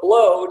mitigate the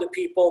blow to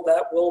people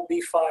that will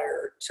be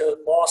fired, to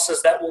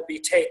losses that will be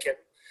taken.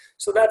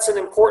 So that's an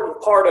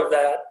important part of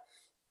that.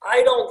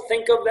 I don't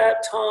think of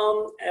that,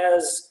 Tom,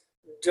 as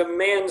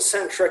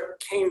demand-centric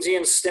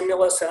Keynesian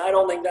stimulus, and I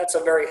don't think that's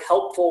a very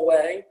helpful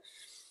way.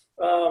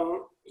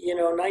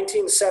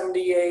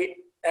 1978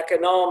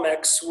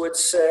 economics would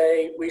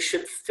say we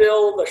should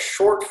fill the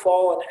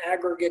shortfall in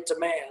aggregate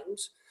demand.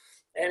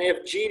 And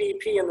if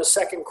GDP in the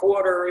second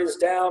quarter is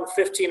down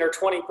 15 or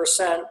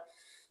 20%,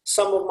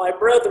 some of my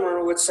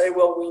brethren would say,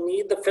 well, we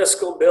need the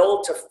fiscal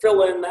bill to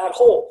fill in that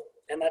hole.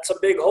 And that's a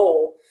big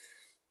hole.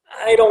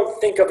 I don't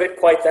think of it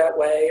quite that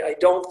way. I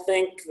don't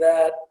think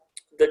that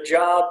the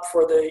job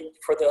for the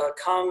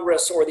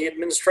Congress or the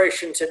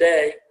administration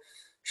today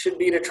should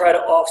be to try to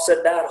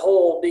offset that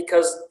hole,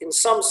 because in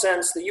some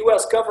sense, the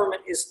US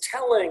government is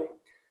telling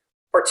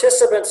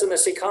participants in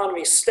this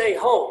economy, stay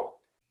home.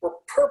 We're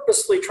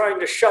purposely trying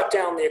to shut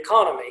down the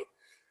economy.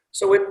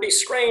 So it'd be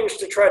strange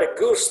to try to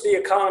goose the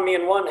economy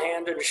in one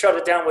hand and shut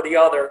it down with the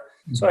other.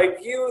 Mm-hmm. So I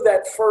view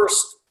that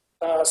first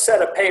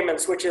set of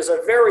payments, which is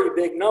a very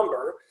big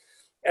number,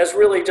 as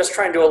really just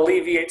trying to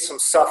alleviate some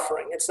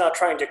suffering. It's not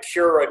trying to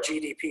cure a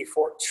GDP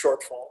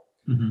shortfall.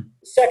 Mm-hmm.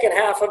 The second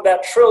half of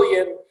that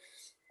trillion,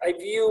 I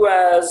view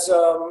as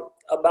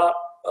about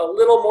a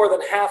little more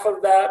than half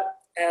of that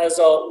as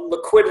a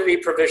liquidity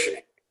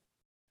provisioning.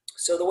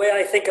 So the way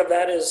I think of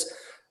that is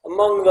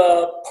among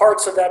the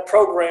parts of that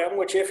program,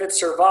 which if it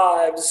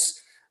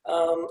survives,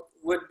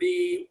 would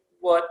be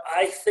what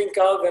I think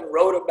of and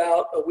wrote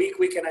about a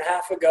week and a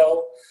half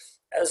ago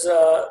as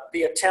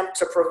the attempt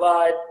to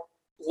provide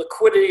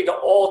liquidity to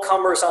all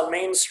comers on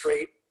Main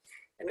Street.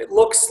 And it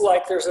looks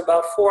like there's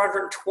about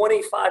 $425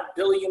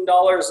 billion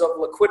of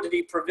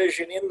liquidity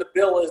provision in the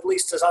bill, at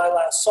least as I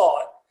last saw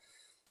it.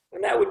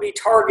 And that would be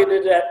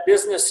targeted at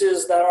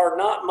businesses that are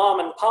not mom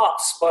and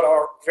pops, but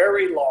are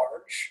very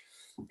large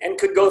and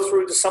could go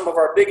through to some of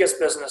our biggest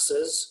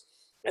businesses.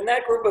 And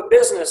that group of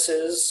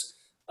businesses,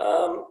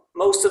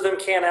 most of them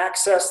can't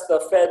access the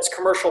Fed's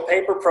commercial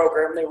paper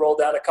program they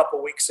rolled out a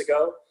couple weeks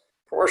ago.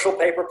 Commercial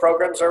paper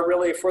programs are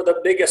really for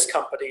the biggest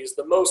companies,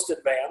 the most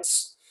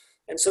advanced.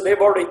 And so they've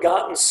already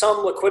gotten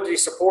some liquidity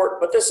support,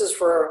 but this is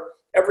for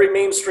every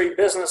Main Street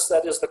business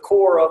that is the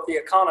core of the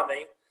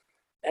economy.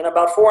 And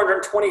about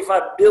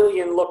 $425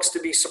 billion looks to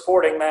be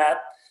supporting that.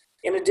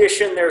 In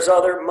addition, there's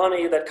other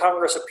money that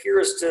Congress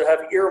appears to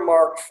have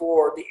earmarked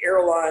for the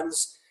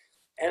airlines,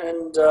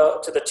 and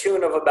to the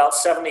tune of about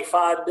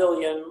 $75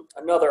 billion,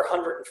 another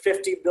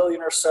 $150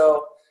 billion or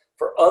so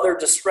for other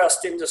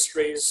distressed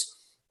industries,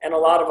 and a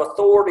lot of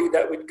authority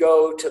that would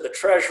go to the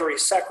Treasury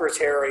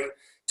Secretary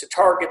to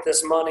target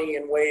this money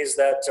in ways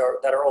that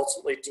are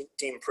ultimately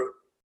deemed prudent.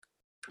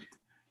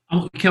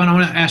 Kevin, I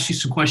want to ask you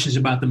some questions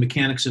about the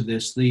mechanics of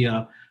this.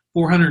 The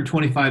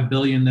 $425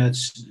 billion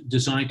that's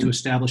designed to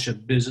establish a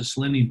business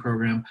lending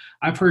program.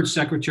 I've heard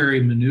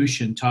Secretary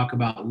Mnuchin talk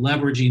about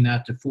leveraging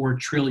that to $4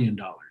 trillion.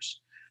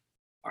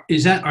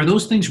 Are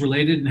those things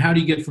related? And how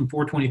do you get from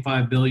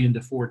 $425 billion to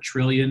 $4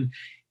 trillion?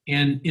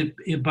 And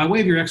by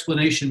way of your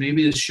explanation,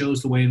 maybe this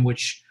shows the way in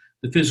which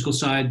the physical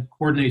side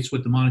coordinates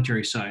with the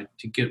monetary side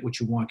to get what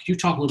you want. Could you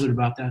talk a little bit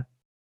about that?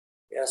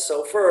 Yeah,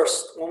 so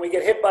first, when we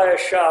get hit by a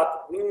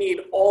shock, we need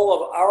all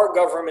of our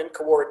government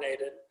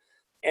coordinated.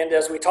 And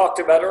as we talked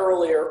about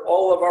earlier,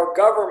 all of our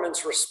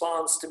government's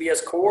response to be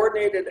as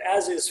coordinated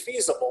as is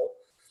feasible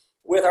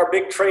with our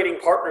big trading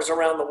partners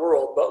around the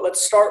world. But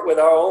let's start with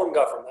our own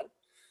government.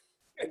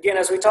 Again,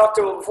 as we talked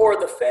about before,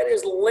 the Fed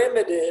is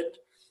limited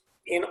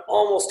in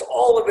almost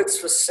all of its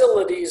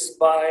facilities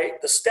by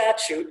the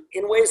statute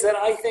in ways that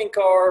I think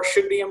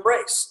should be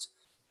embraced.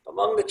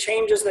 Among the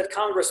changes that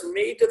Congress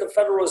made to the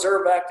Federal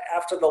Reserve Act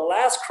after the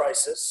last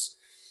crisis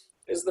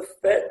is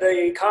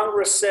the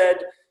Congress said,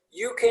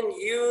 you can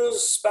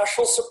use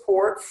special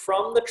support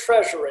from the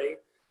Treasury,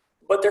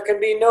 but there can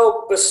be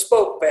no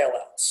bespoke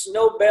bailouts,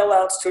 no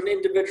bailouts to an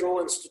individual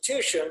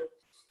institution,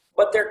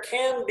 but there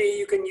can be,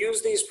 you can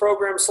use these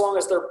programs so long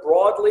as they're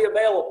broadly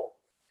available.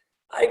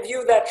 I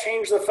view that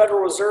change to the Federal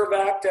Reserve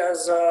Act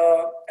as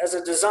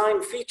a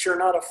design feature,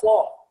 not a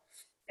flaw.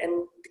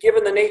 And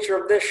given the nature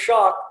of this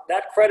shock,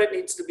 that credit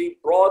needs to be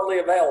broadly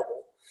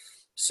available.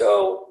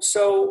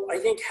 So I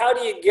think, how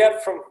do you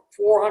get from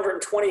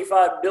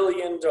 $425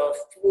 billion to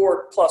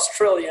 $4+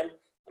 trillion?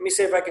 Let me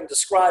see if I can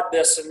describe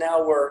this, and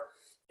now we're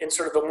in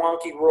sort of the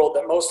wonky world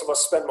that most of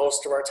us spend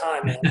most of our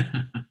time in.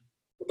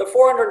 The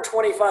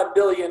 $425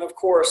 billion, of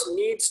course,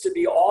 needs to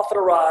be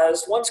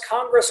authorized. Once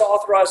Congress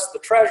authorizes the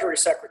Treasury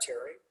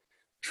Secretary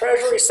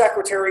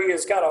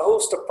has got a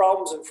host of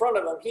problems in front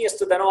of him. He has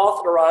to then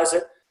authorize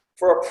it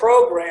for a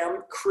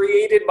program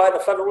created by the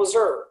Federal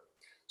Reserve.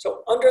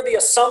 So under the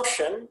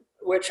assumption,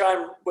 which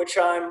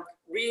I'm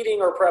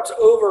reading or perhaps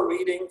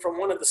overreading from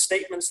one of the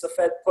statements the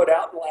Fed put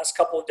out in the last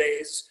couple of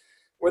days,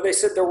 where they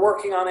said they're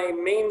working on a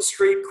Main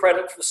Street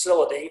credit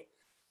facility.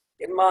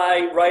 In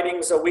my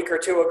writings a week or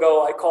two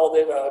ago, I called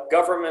it a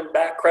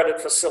government-backed credit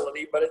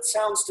facility, but it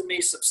sounds to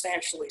me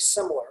substantially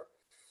similar.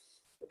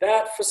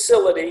 That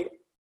facility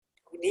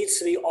needs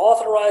to be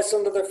authorized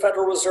under the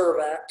Federal Reserve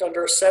Act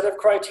under a set of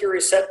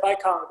criteria set by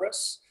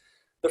Congress.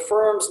 The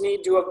firms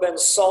need to have been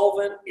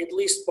solvent at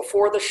least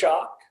before the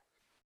shock.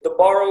 The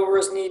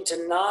borrowers need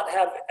to not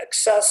have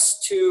access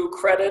to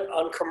credit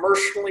on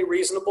commercially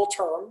reasonable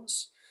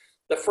terms.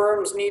 The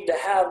firms need to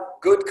have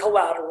good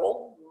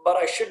collateral, but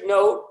I should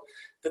note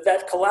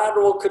that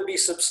collateral could be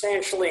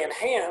substantially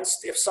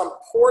enhanced if some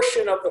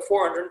portion of the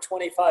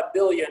 $425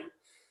 billion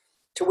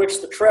to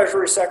which the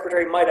Treasury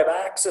Secretary might have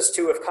access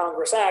to if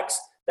Congress acts,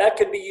 that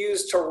could be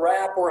used to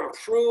wrap or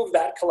improve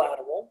that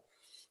collateral.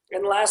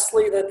 And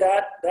lastly,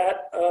 that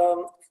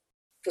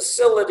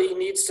facility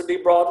needs to be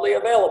broadly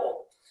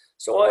available.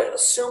 So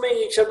assuming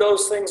each of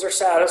those things are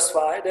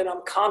satisfied, and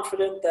I'm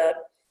confident that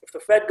if the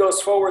Fed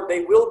goes forward,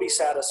 they will be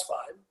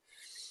satisfied,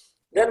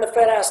 then the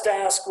Fed has to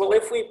ask, well,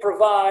 if we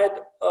provide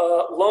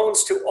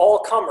loans to all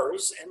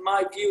comers, and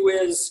my view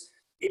is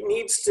it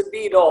needs to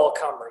be to all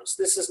comers.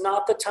 This is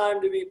not the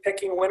time to be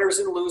picking winners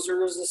and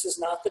losers. This is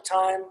not the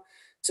time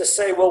to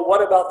say, well,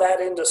 what about that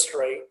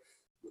industry?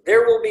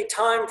 There will be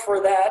time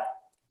for that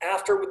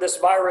after this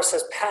virus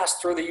has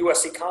passed through the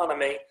US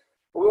economy.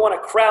 We want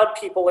to crowd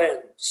people in.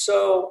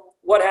 So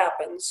what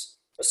happens?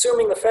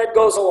 Assuming the Fed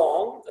goes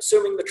along,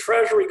 assuming the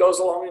Treasury goes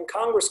along and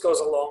Congress goes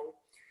along,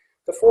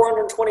 the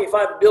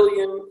 $425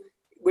 billion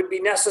would be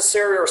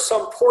necessary, or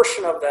some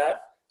portion of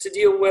that, to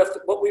deal with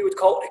what we would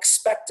call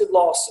expected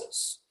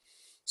losses.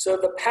 So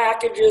the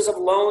packages of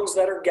loans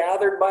that are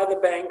gathered by the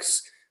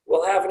banks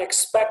will have an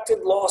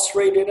expected loss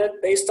rate in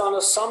it based on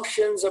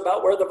assumptions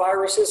about where the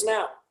virus is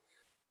now.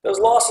 Those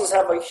losses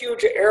have a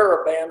huge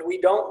error band.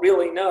 We don't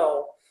really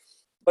know,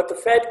 but the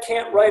Fed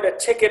can't write a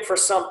ticket for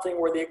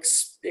something where the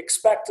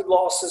expected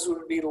losses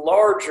would be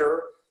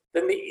larger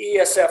than the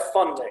ESF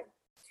funding.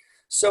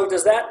 So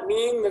does that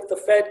mean that the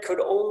Fed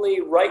could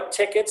only write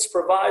tickets,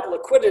 provide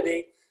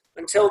liquidity,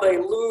 until they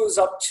lose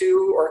up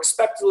to, or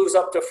expect to lose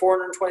up to,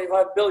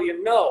 $425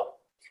 billion? No.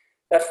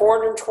 That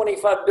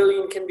 $425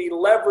 billion can be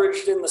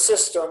leveraged in the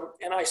system,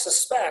 and I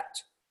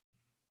suspect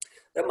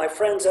that my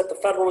friends at the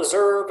Federal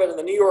Reserve and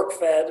the New York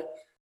Fed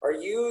are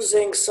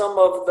using some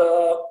of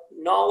the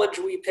knowledge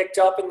we picked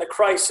up in the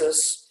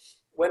crisis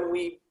when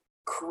we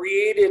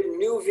created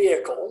new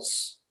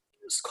vehicles.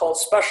 It's called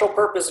special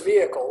purpose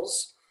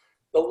vehicles.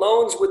 The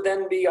loans would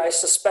then be, I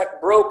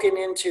suspect, broken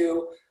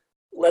into,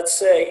 let's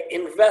say,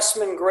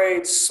 investment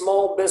grade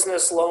small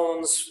business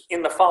loans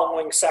in the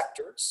following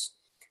sectors.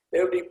 They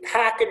would be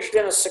packaged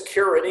in a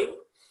security,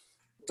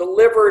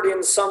 delivered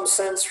in some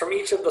sense from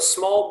each of the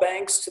small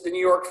banks to the New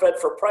York Fed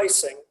for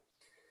pricing.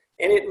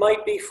 And it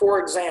might be, for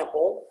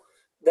example,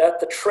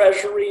 that the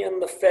Treasury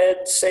and the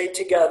Fed say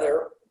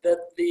together that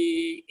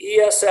the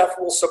ESF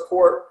will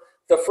support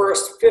the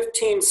first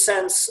 15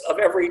 cents of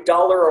every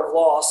dollar of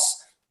loss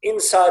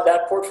inside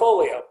that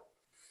portfolio.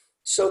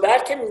 So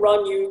that can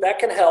run you, that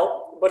can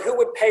help, but who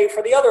would pay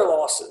for the other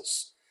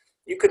losses?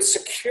 You could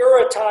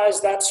securitize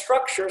that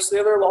structure so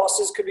the other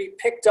losses could be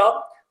picked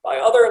up by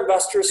other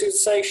investors who'd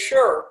say,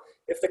 sure,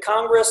 if the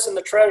Congress and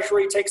the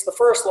Treasury takes the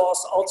first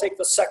loss, I'll take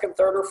the second,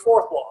 third, or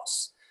fourth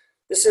loss.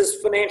 This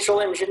is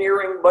financial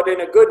engineering, but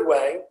in a good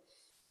way.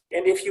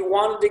 And if you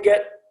wanted to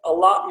get a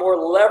lot more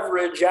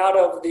leverage out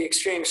of the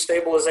exchange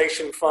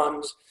stabilization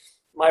fund,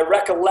 my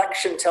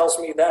recollection tells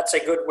me that's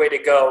a good way to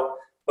go.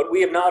 But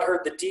we have not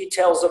heard the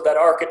details of that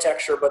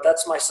architecture, but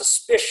that's my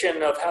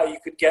suspicion of how you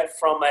could get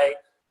from a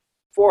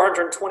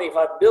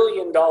 $425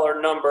 billion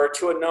number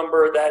to a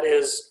number that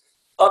is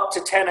up to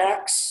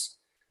 10x.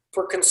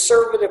 For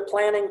conservative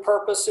planning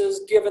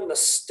purposes, given the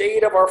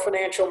state of our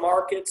financial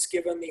markets,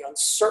 given the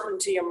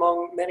uncertainty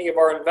among many of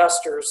our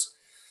investors,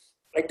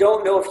 I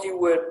don't know if you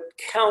would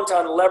count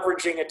on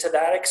leveraging it to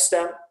that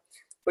extent,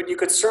 but you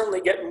could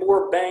certainly get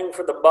more bang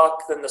for the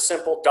buck than the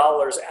simple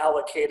dollars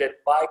allocated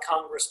by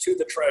Congress to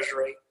the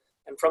Treasury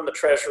and from the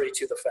Treasury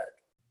to the Fed.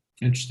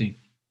 Interesting.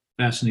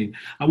 Fascinating.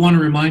 I want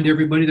to remind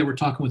everybody that we're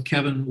talking with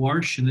Kevin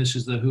Warsh, and this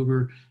is the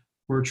Hoover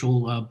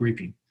virtual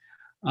briefing.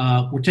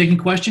 We're taking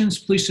questions.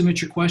 Please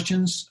submit your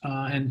questions.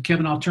 And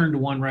Kevin, I'll turn to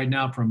one right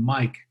now from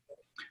Mike.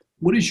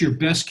 What is your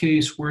best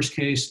case, worst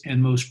case,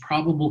 and most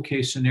probable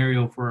case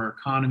scenario for our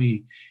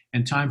economy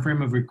and time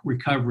frame of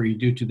recovery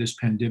due to this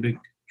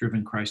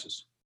pandemic-driven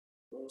crisis?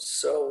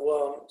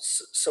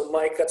 So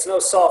Mike, that's no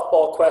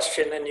softball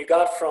question, and you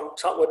got from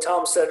what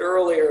Tom said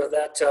earlier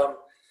that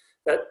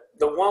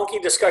the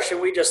wonky discussion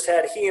we just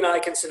had, he and I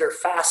consider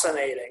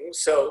fascinating.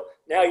 So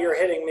now you're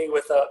hitting me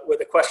with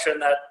a question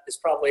that is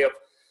probably of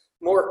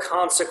more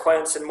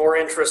consequence and more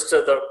interest to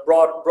the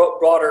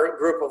broader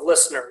group of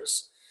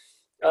listeners.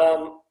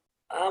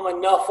 I'm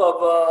enough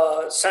of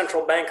a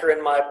central banker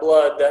in my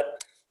blood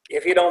that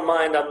if you don't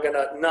mind, I'm going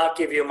to not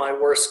give you my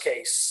worst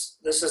case.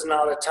 This is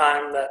not a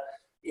time that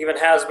even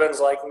has-beens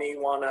like me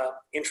want to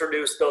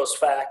introduce those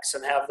facts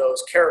and have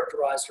those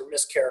characterized or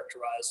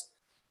mischaracterized.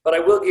 but I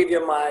will give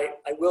you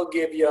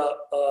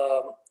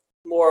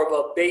more of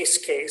a base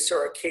case,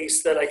 or a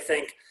case that I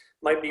think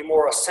might be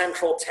more a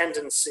central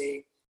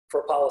tendency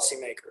for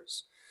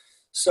policymakers.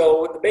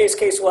 So the base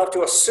case, we'll have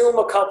to assume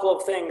a couple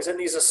of things, and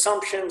these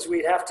assumptions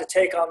we'd have to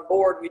take on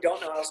board. We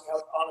don't know how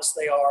honest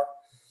they are.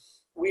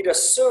 We'd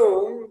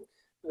assume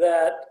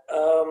that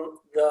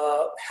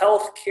the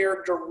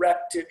healthcare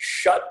directed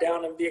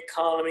shutdown of the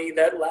economy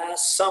that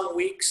lasts some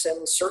weeks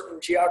and certain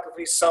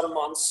geographies some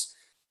months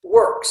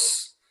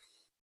works.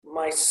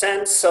 My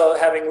sense,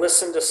 having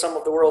listened to some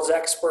of the world's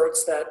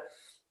experts, that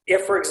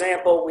if, for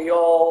example, we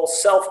all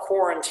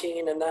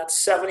self-quarantine, and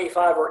that's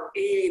 75 or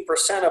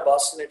 80% of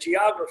us in a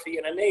geography,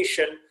 in a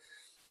nation,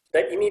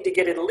 that you need to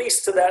get at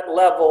least to that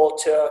level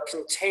to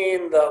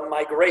contain the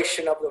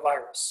migration of the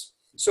virus.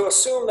 So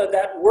assume that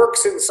that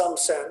works in some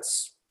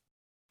sense,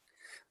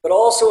 but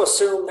also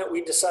assume that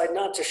we decide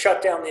not to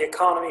shut down the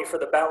economy for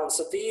the balance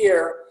of the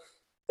year,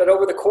 that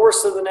over the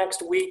course of the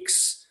next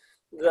weeks,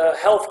 the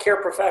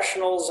healthcare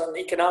professionals and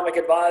economic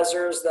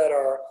advisors that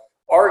are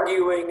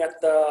arguing at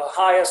the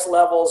highest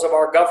levels of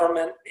our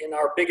government in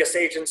our biggest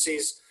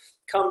agencies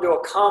come to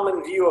a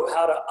common view of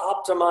how to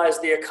optimize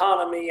the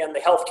economy and the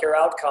healthcare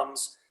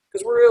outcomes,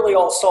 because we're really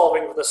all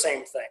solving for the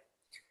same thing.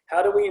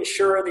 How do we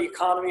ensure the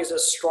economy is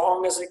as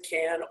strong as it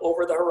can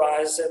over the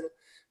horizon,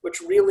 which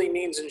really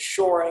means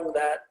ensuring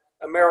that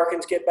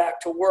Americans get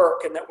back to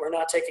work and that we're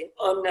not taking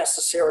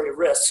unnecessary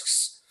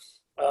risks,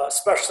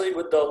 especially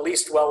with the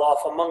least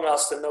well-off among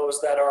us and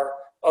those that are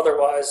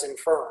otherwise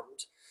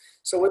infirmed.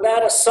 So with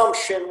that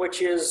assumption,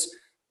 which is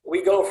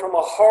we go from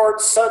a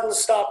hard, sudden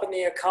stop in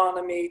the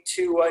economy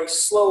to a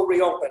slow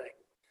reopening,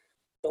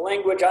 the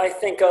language I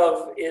think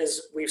of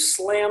is we've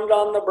slammed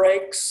on the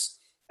brakes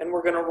and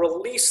we're going to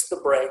release the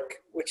brake,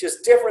 which is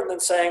different than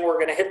saying we're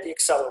going to hit the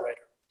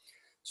accelerator.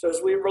 So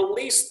as we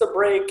release the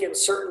brake in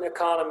certain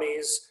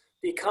economies,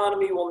 the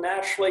economy will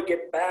naturally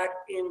get back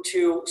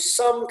into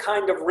some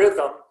kind of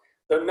rhythm,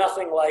 though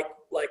nothing like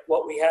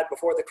what we had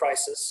before the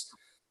crisis.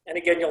 And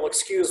again, you'll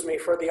excuse me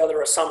for the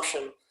other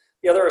assumption.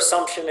 The other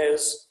assumption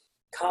is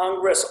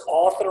Congress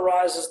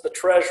authorizes the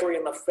Treasury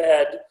and the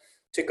Fed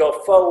to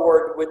go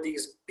forward with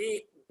these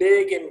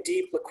big and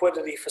deep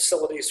liquidity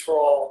facilities for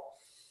all.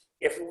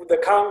 If the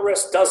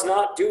Congress does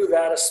not do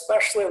that,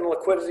 especially on the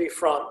liquidity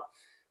front,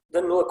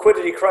 then the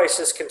liquidity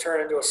crisis can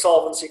turn into a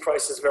solvency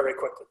crisis very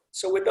quickly.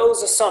 So with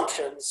those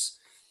assumptions,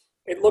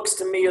 it looks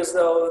to me as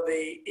though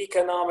the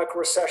economic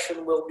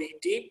recession will be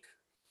deep,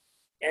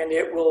 and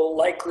it will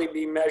likely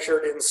be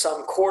measured in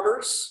some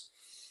quarters.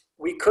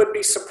 We could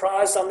be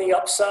surprised on the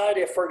upside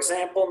if, for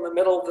example, in the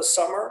middle of the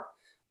summer,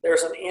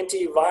 there's an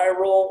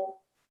antiviral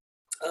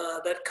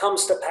that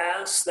comes to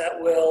pass that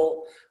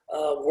will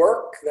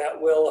work, that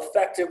will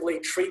effectively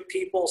treat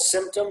people's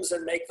symptoms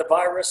and make the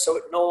virus so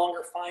it no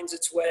longer finds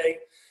its way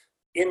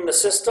in the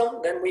system.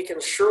 Then we can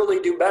surely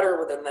do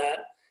better than that.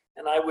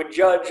 And I would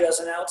judge as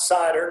an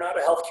outsider, not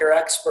a healthcare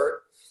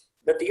expert,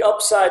 that the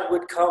upside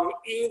would come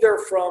either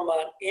from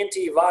an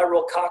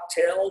antiviral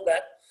cocktail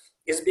that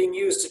is being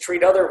used to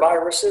treat other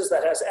viruses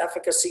that has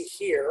efficacy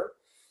here.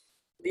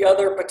 The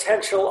other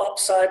potential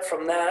upside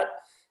from that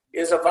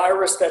is a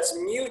virus that's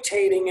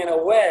mutating in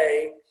a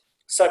way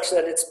such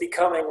that it's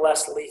becoming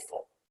less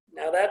lethal.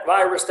 Now that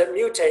virus that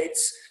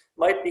mutates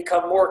might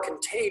become more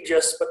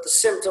contagious, but the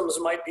symptoms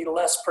might be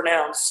less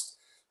pronounced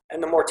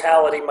and the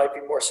mortality might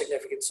be more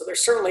significant. So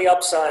there's certainly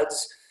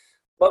upsides,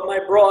 but my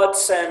broad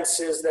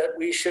sense is that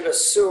we should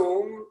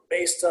assume,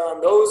 based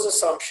on those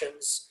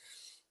assumptions,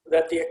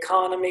 that the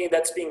economy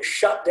that's being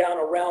shut down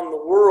around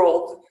the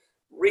world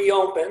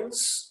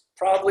reopens,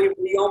 probably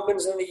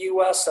reopens in the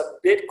US a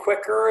bit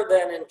quicker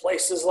than in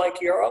places like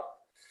Europe,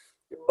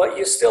 but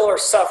you still are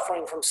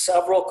suffering from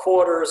several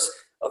quarters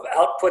of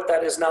output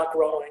that is not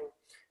growing,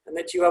 and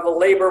that you have a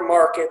labor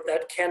market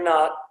that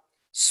cannot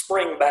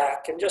spring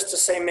back. And just to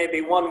say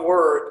maybe one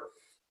word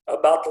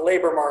about the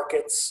labor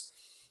markets,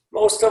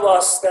 most of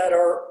us that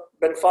are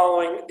been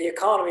following the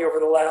economy over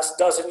the last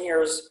dozen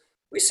years,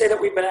 we say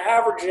that we've been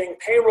averaging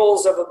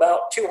payrolls of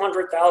about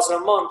 200,000 a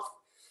month.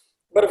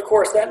 But of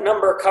course, that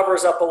number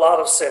covers up a lot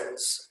of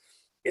sins.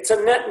 It's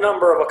a net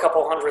number of a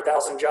couple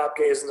 100,000 job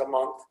gains a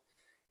month.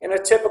 In a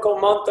typical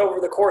month over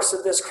the course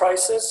of this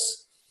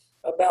crisis,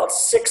 about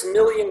 6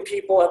 million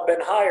people have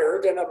been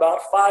hired and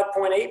about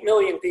 5.8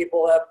 million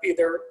people have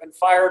either been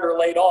fired or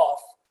laid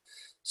off.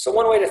 So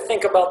one way to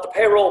think about the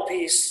payroll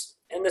piece,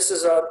 and this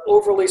is an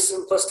overly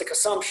simplistic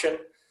assumption,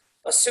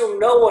 assume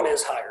no one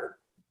is hired.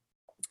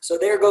 So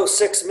there goes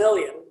 6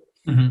 million.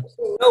 Mm-hmm.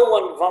 No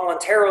one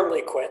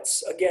voluntarily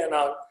quits. Again,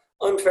 an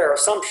unfair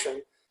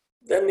assumption.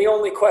 Then the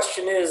only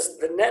question is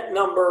the net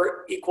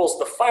number equals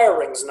the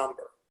firings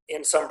number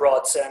in some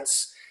broad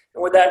sense.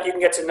 And with that, you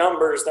can get to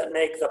numbers that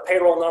make the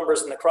payroll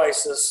numbers in the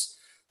crisis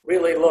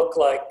really look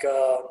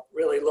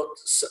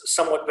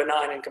somewhat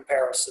benign in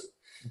comparison.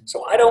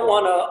 So I don't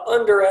want to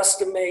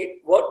underestimate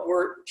what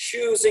we're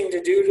choosing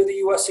to do to the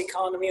U.S.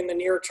 economy in the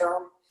near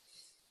term,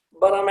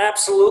 but I'm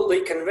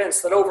absolutely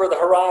convinced that over the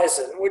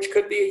horizon, which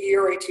could be a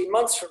year, 18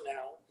 months from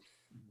now,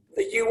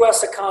 the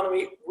U.S.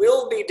 economy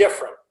will be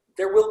different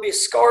there will be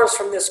scars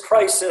from this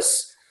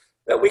crisis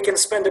that we can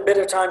spend a bit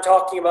of time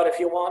talking about if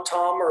you want,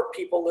 Tom, or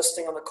people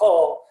listening on the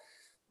call.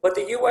 But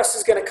the U.S.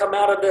 is going to come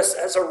out of this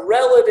as a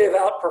relative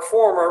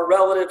outperformer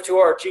relative to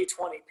our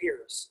G20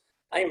 peers.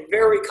 I am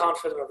very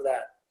confident of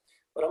that.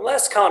 What I'm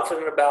less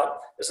confident about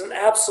is an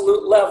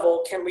absolute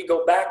level, can we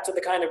go back to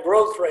the kind of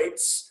growth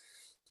rates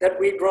that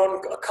we've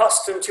grown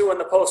accustomed to in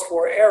the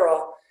post-war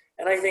era?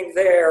 And I think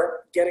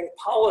there, getting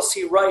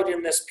policy right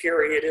in this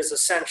period is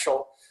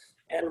essential.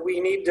 And we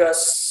need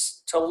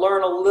to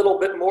learn a little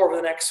bit more over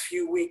the next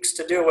few weeks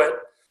to do it.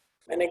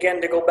 And again,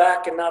 to go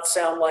back and not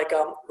sound like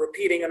I'm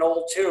repeating an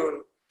old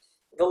tune,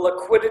 the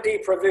liquidity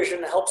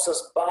provision helps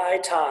us buy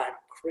time,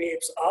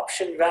 creates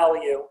option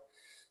value,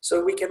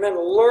 so we can then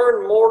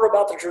learn more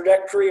about the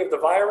trajectory of the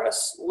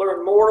virus,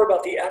 learn more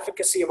about the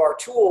efficacy of our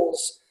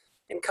tools,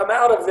 and come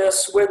out of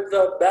this with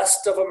the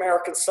best of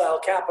American-style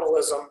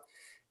capitalism.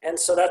 And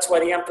so that's why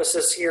the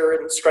emphasis here,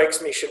 and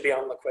strikes me, should be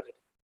on liquidity.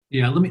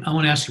 Yeah, I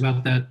want to ask you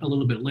about that a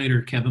little bit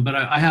later, Kevin, but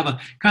I have a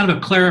kind of a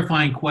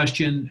clarifying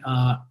question.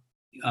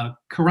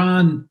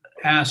 Karan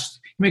asked,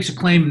 he makes a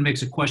claim and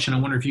makes a question. I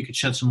wonder if you could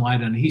shed some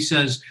light on it. He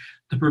says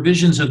the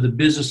provisions of the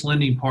business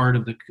lending part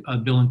of the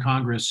bill in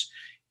Congress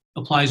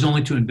applies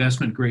only to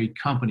investment grade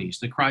companies.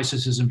 The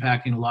crisis is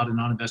impacting a lot of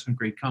non-investment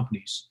grade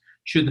companies.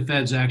 Should the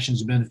Fed's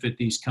actions benefit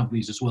these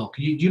companies as well?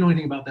 Do you know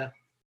anything about that?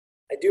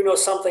 I do know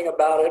something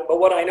about it, but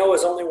what I know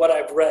is only what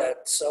I've read.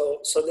 So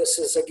this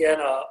is, again,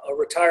 a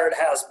retired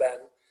has-been.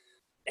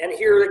 And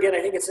here, again, I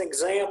think it's an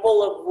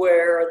example of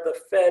where the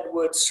Fed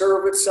would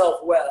serve itself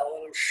well,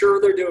 and I'm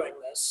sure they're doing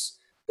this.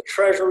 The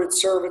Treasury would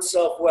serve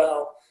itself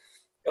well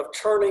of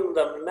turning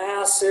the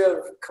massive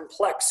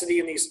complexity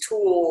in these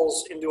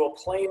tools into a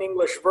plain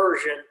English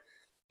version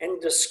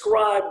and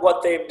describe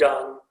what they've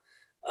done.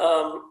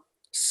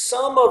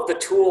 Some of the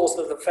tools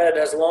that the Fed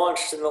has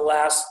launched in the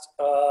last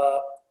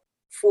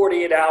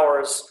 48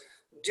 hours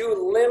do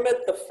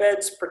limit the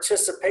Fed's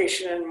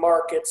participation in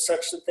markets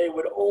such that they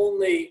would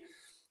only,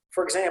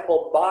 for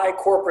example, buy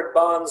corporate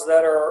bonds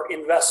that are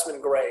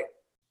investment grade,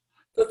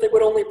 that they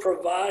would only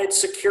provide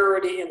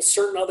security in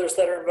certain others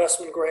that are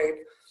investment grade.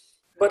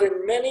 But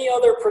in many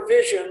other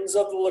provisions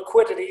of the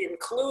liquidity,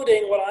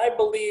 including what I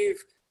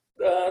believe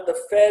the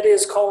Fed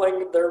is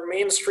calling their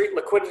Main Street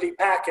liquidity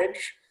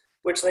package,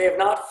 which they have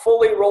not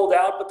fully rolled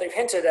out, but they've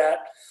hinted at,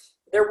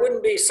 there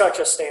wouldn't be such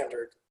a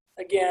standard.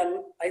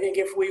 Again, I think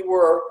if we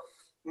were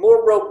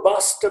more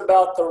robust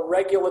about the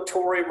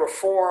regulatory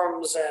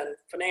reforms and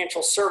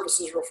financial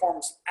services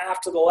reforms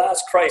after the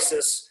last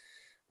crisis,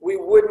 we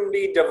wouldn't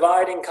be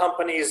dividing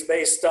companies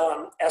based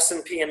on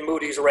S&P and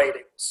Moody's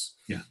ratings.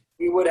 Yeah.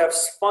 We would have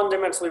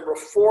fundamentally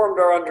reformed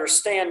our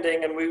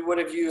understanding, and we would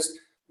have used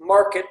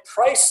market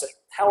pricing.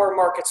 How are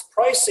markets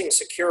pricing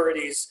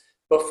securities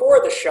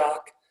before the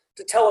shock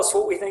to tell us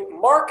what we think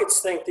markets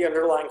think the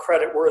underlying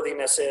credit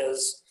worthiness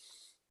is?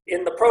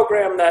 In the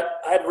program that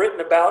I had written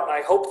about, and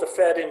I hope the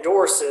Fed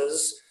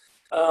endorses,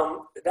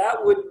 that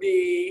would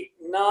be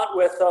not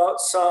with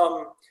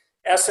some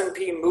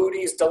S&P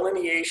Moody's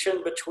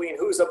delineation between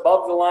who's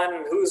above the line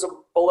and who's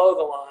below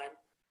the line,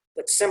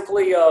 but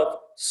simply of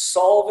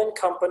solvent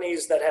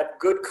companies that have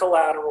good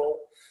collateral,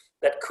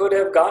 that could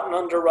have gotten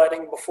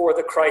underwriting before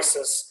the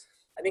crisis.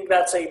 I think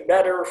that's a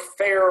better,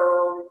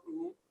 fairer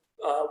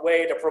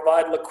way to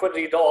provide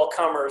liquidity to all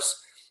comers.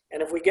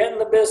 And if we get in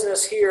the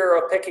business here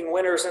of picking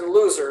winners and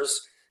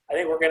losers, I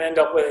think we're going to end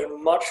up with a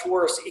much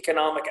worse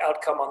economic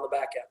outcome on the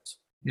back end.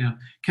 Yeah.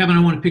 Kevin,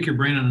 I want to pick your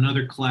brain on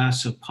another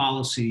class of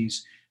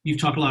policies. You've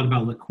talked a lot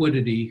about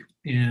liquidity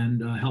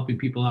and helping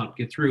people out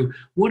get through.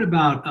 What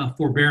about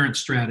forbearance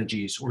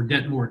strategies or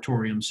debt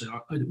moratoriums?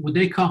 Would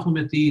they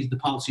complement the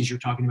policies you're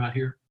talking about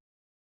here?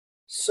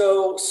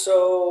 So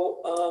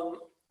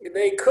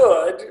they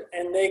could,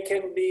 and they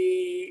can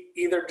be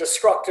either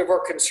destructive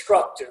or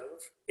constructive.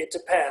 It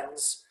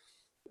depends.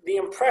 The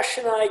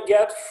impression I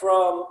get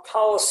from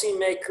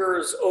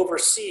policymakers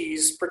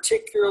overseas,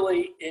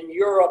 particularly in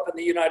Europe and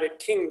the United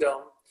Kingdom,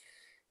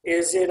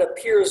 is it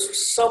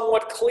appears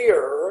somewhat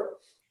clearer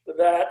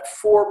that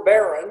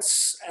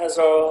forbearance as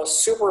a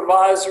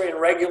supervisory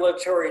and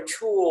regulatory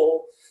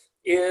tool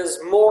is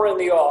more in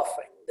the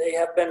offing. They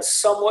have been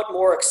somewhat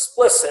more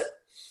explicit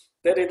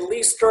that at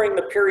least during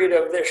the period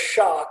of this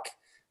shock,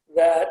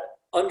 that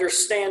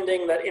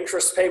understanding that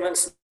interest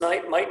payments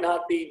might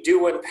not be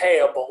due and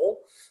payable,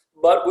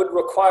 but would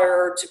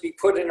require to be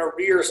put in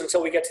arrears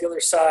until we get to the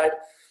other side.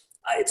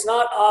 It's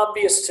not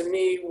obvious to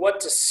me what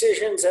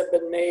decisions have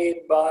been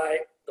made by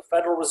the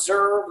Federal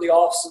Reserve, the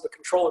Office of the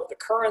Control of the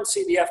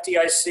Currency, the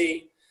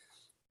FDIC,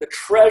 the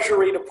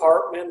Treasury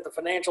Department, the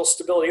Financial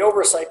Stability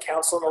Oversight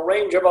Council, and a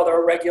range of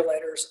other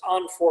regulators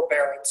on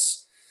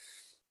forbearance.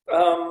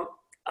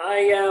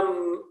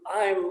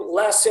 I'm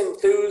less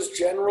enthused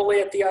generally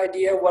at the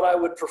idea. What I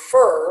would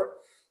prefer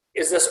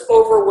is this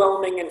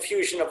overwhelming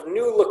infusion of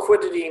new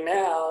liquidity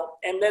now,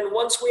 and then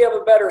once we have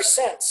a better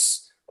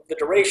sense of the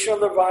duration of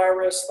the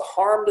virus, the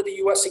harm to the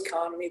U.S.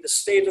 economy, the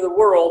state of the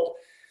world,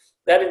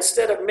 that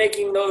instead of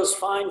making those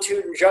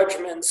fine-tuned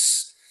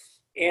judgments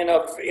in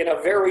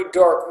a very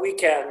dark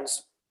weekend,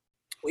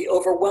 We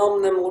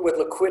overwhelm them with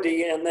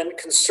liquidity, and then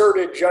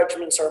concerted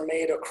judgments are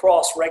made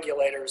across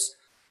regulators.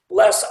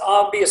 Less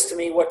obvious to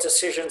me what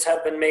decisions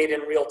have been made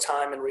in real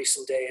time in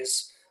recent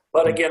days.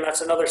 But again,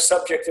 that's another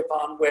subject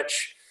upon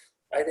which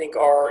I think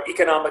our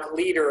economic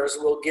leaders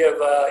will give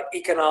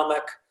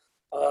economic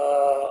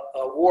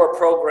war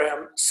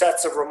program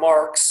sets of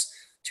remarks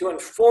to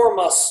inform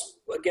us,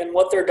 again,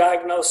 what their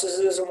diagnosis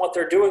is and what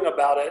they're doing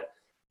about it.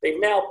 They've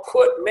now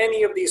put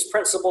many of these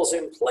principles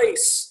in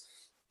place,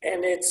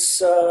 and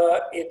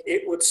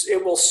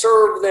it will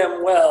serve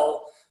them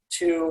well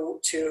to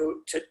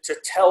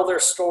tell their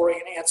story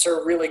and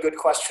answer really good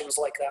questions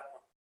like that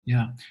one.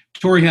 Yeah.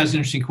 Tori has an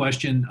interesting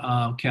question,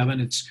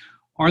 Kevin.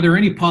 Are there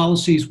any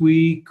policies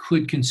we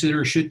could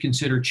consider, should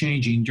consider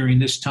changing during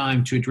this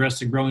time to address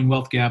the growing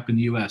wealth gap in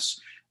the U.S.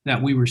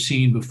 that we were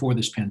seeing before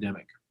this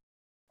pandemic?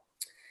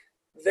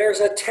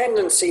 There's a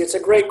tendency, it's a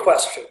great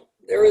question.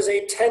 There is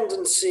a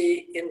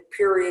tendency in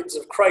periods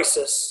of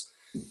crisis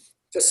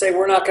to say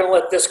we're not going to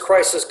let this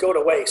crisis go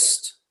to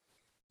waste.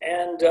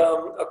 And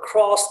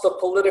across the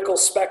political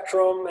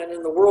spectrum and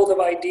in the world of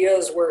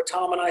ideas where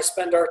Tom and I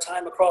spend our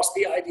time across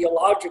the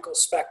ideological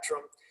spectrum,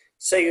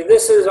 say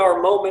this is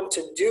our moment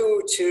to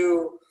do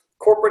to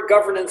corporate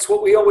governance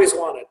what we always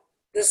wanted.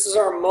 This is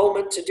our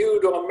moment to do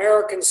to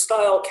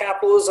American-style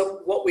capitalism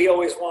what we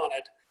always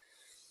wanted.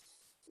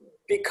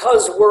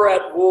 Because we're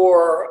at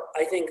war,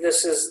 I think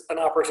this is an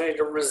opportunity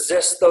to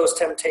resist those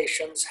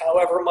temptations,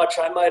 however much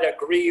I might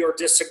agree or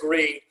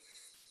disagree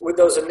with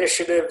those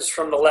initiatives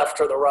from the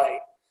left or the right.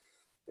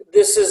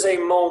 This is a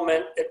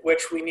moment at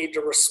which we need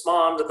to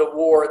respond to the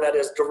war that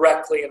is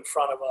directly in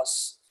front of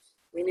us.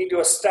 We need to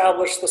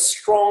establish the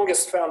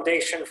strongest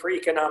foundation for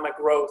economic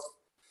growth,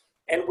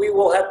 and we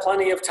will have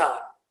plenty of time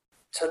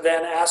to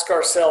then ask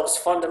ourselves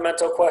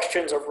fundamental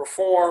questions of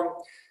reform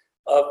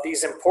of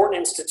these important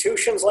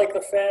institutions like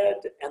the Fed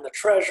and the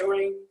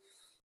Treasury,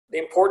 the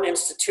important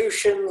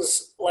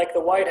institutions like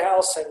the White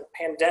House and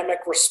pandemic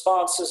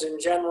responses in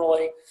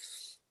generally.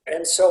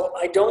 And so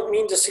I don't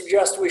mean to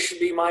suggest we should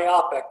be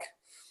myopic.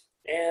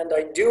 And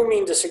I do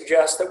mean to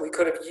suggest that we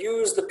could have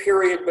used the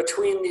period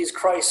between these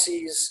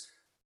crises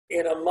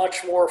in a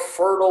much more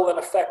fertile and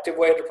effective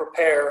way to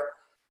prepare.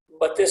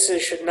 But this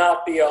should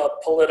not be a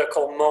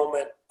political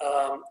moment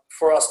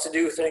for us to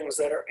do things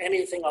that are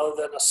anything other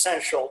than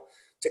essential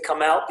to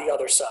come out the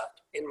other side,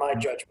 in my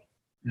judgment.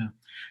 Yeah.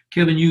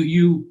 Kevin,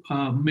 you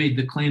made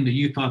the claim that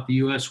you thought the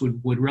U.S.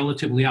 would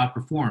relatively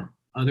outperform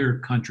other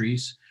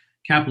countries,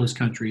 capitalist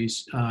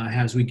countries,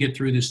 as we get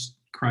through this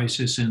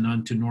crisis and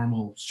onto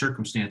normal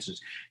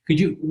circumstances.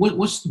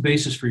 What's the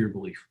basis for your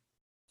belief?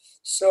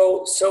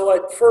 So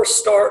I'd first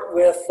start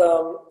with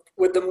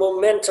the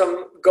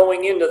momentum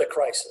going into the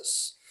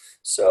crisis.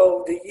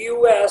 So the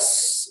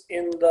U.S.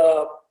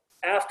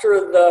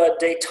 after the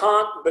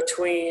détente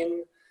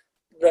between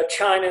the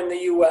China and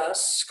the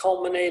U.S.,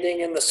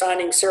 culminating in the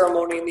signing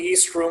ceremony in the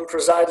East Room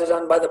presided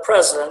on by the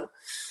president,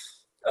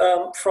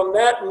 from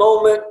that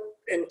moment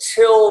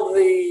until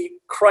the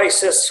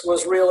crisis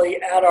was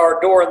really at our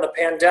door in the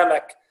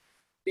pandemic,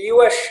 the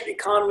U.S.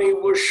 economy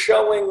was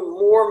showing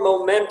more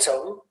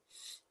momentum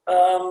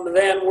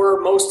than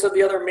were most of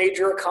the other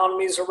major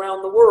economies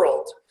around the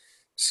world.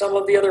 Some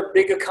of the other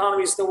big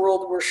economies in the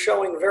world were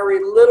showing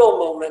very little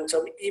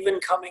momentum,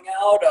 even coming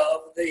out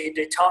of the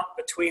détente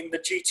between the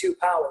G2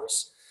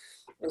 powers.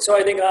 And so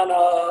I think on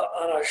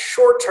a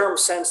short-term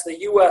sense, the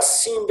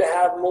U.S. seemed to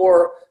have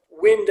more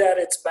wind at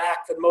its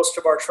back than most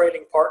of our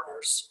trading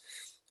partners.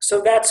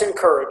 So that's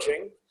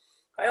encouraging.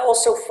 I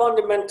also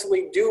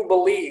fundamentally do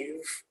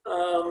believe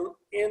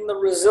in the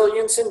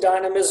resilience and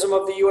dynamism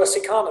of the U.S.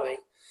 economy.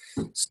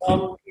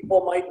 Some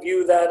people might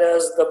view that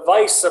as the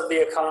vice of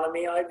the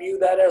economy. I view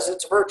that as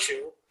its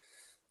virtue.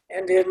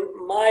 And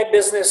in my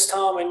business,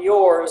 Tom, and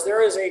yours,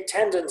 there is a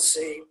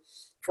tendency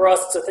for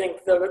us to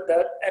think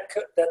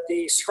that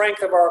the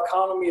strength of our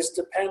economies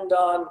depend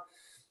on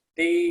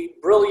the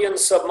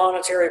brilliance of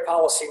monetary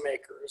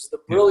policymakers,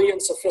 the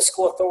brilliance of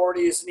fiscal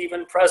authorities, and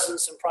even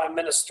presidents and prime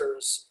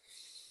ministers.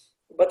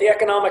 But the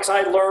economics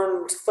I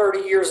learned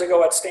 30 years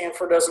ago at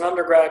Stanford as an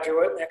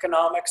undergraduate, and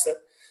economics that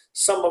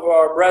some of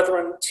our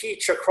brethren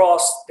teach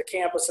across the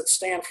campus at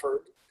Stanford,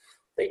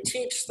 they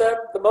teach that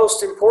the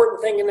most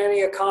important thing in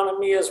any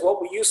economy is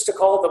what we used to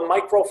call the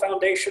micro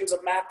foundations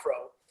of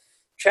macro.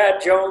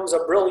 Chad Jones,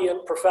 a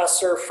brilliant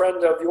professor,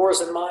 friend of yours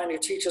and mine, who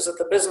teaches at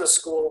the business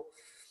school,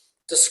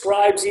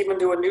 describes even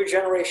to a new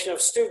generation of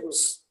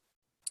students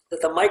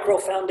that the micro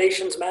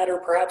foundations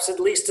matter perhaps at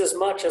least as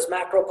much as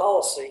macro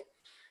policy.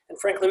 And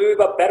frankly, we've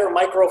got better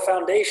micro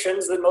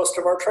foundations than most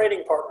of our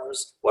trading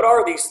partners. What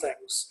are these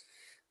things?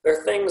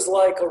 They're things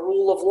like a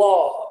rule of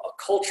law,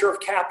 a culture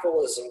of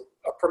capitalism,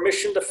 a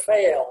permission to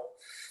fail,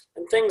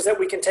 and things that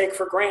we can take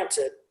for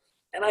granted.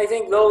 And I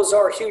think those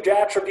are huge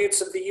attributes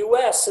of the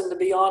US, and to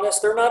be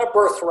honest, they're not a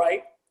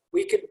birthright.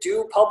 We could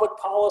do public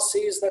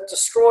policies that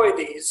destroy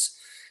these,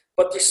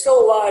 but they're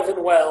still alive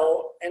and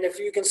well. And if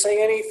you can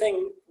say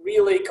anything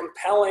really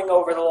compelling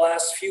over the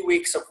last few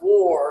weeks of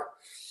war,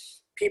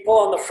 people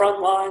on the front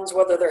lines,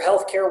 whether they're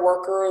healthcare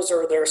workers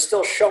or they're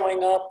still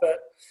showing up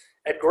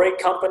at great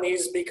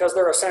companies because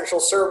they're essential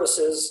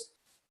services.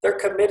 They're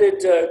committed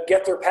to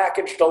get their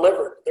package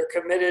delivered. They're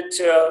committed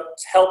to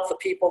help the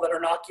people that are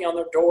knocking on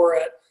their door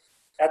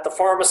at the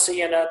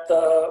pharmacy and at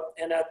the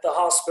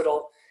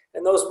hospital.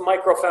 And those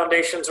micro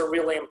foundations are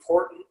really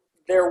important.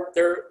 There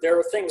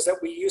are things that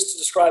we used to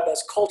describe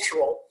as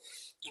cultural,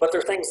 but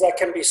they're things that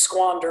can be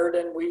squandered,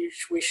 and we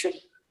should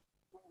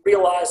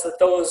realize that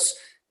those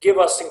give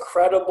us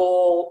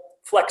incredible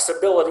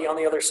flexibility on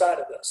the other side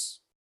of this.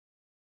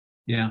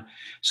 Yeah.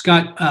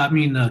 Scott,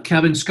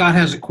 Kevin, Scott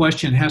has a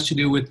question. It has to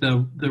do with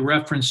the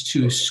reference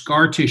to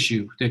scar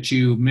tissue that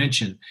you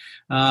mentioned.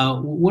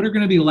 What are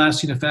going to be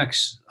lasting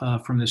effects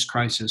from this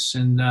crisis?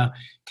 And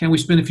can we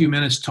spend a few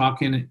minutes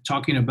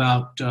talking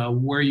about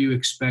where you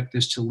expect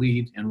this to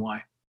lead and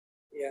why?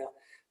 Yeah.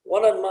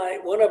 One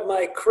of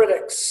my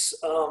critics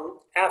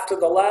after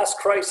the last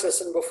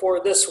crisis and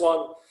before this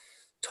one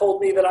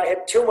told me that I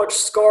had too much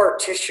scar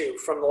tissue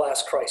from the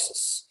last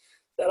crisis,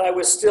 that I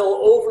was still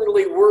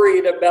overly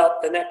worried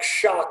about the next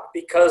shock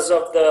because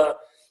of the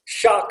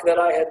shock that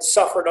I had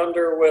suffered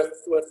under with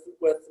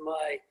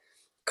my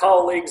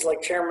colleagues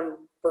like Chairman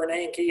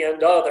Bernanke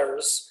and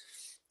others.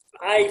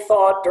 I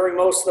thought during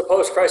most of the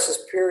post-crisis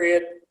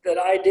period that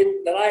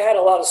I had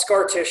a lot of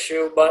scar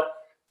tissue, but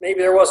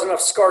maybe there wasn't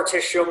enough scar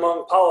tissue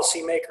among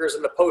policymakers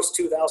in the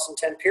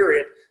post-2010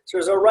 period. So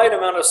there's a right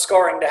amount of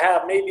scarring to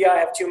have. Maybe I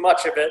have too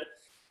much of it,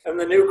 and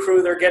the new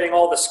crew, they're getting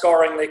all the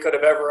scarring they could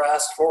have ever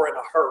asked for in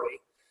a hurry.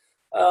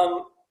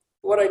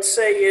 What I'd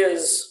say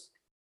is,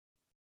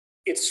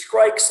 it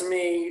strikes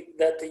me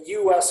that the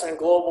U.S. and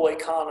global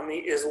economy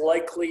is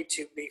likely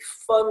to be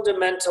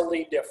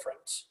fundamentally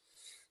different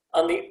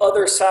on the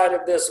other side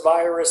of this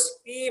virus,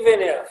 even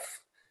if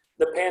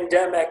the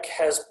pandemic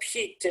has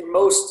peaked in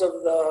most of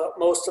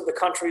the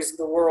countries of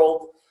the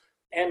world,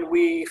 and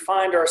we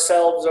find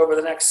ourselves over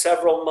the next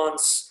several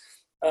months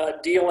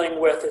dealing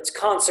with its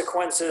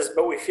consequences,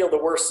 but we feel the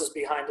worst is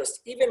behind us.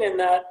 Even in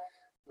that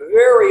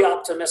very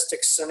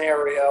optimistic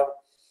scenario,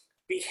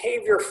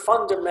 behavior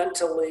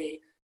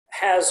fundamentally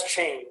has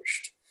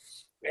changed.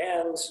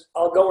 And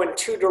I'll go in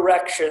two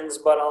directions,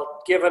 but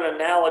I'll give an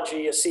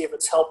analogy to see if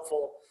it's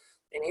helpful.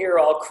 And here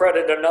I'll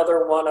credit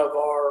another one of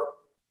our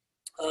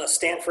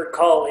Stanford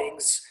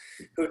colleagues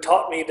who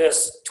taught me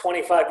this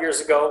 25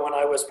 years ago when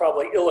I was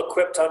probably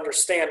ill-equipped to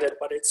understand it,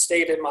 but it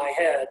stayed in my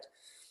head.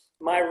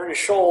 Myron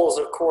Scholes,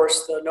 of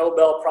course, the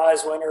Nobel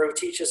Prize winner who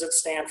teaches at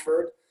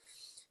Stanford,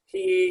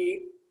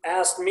 he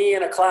asked me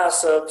in a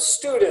class of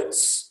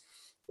students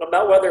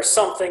about whether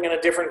something in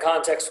a different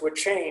context would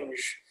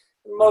change.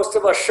 Most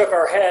of us shook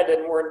our head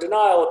and were in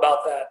denial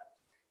about that.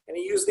 And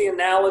he used the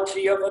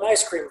analogy of an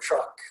ice cream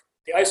truck.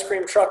 The ice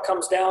cream truck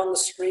comes down the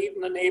street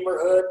in the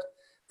neighborhood.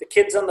 The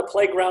kids on the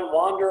playground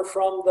wander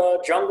from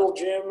the jungle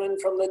gym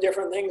and from the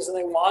different things, and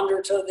they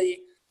wander to the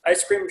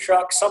ice cream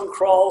truck. Some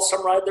crawl,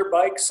 some ride their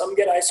bikes, some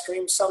get ice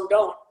cream, some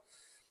don't.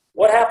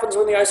 What happens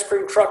when the ice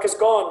cream truck is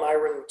gone?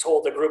 Myron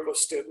told a group of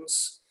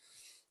students.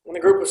 And the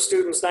group of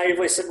students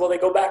naively said, well, they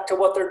go back to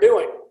what they're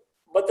doing.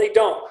 But they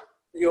don't.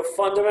 You have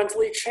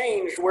fundamentally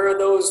changed where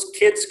those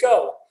kids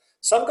go.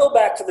 Some go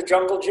back to the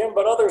jungle gym,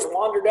 but others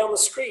wander down the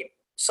street.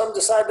 Some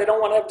decide they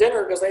don't want to have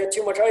dinner because they had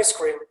too much ice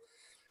cream.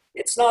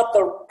 It's not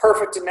the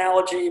perfect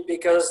analogy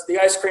because the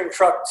ice cream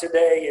truck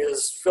today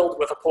is filled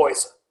with a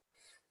poison.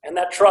 And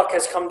that truck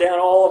has come down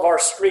all of our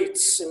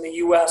streets in the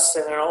US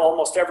and in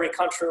almost every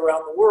country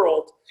around the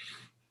world.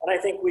 And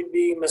I think we'd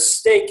be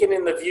mistaken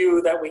in the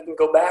view that we can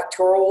go back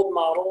to our old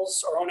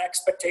models, our own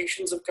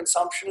expectations of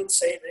consumption and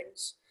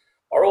savings,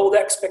 our old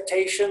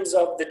expectations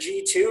of the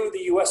G2,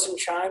 the US and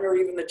China, or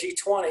even the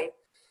G20.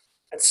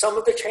 And some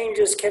of the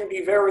changes can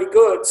be very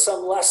good,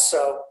 some less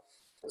so.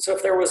 And so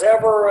if there was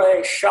ever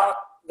a shock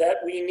that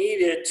we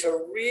needed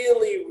to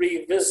really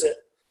revisit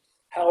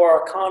how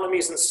our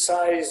economies and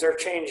societies are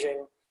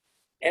changing,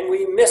 and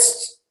we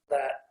missed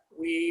that.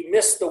 We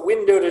missed the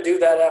window to do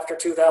that after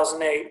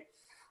 2008.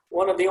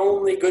 One of the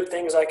only good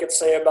things I could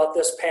say about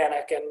this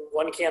panic, and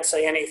one can't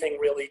say anything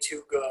really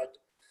too good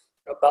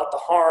about the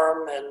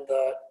harm and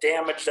the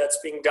damage that's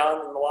being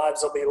done and the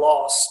lives that'll be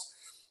lost,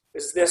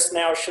 is this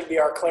now should be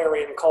our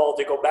clarion call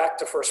to go back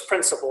to first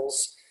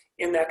principles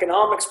in the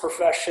economics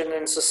profession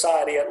and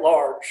society at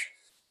large.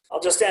 I'll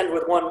just end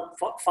with one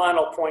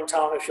final point,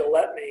 Tom, if you'll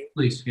let me.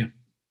 Please, yeah.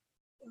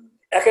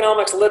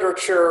 Economics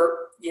literature,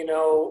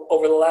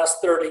 over the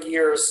last 30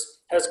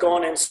 years has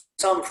gone in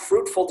some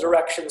fruitful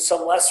direction,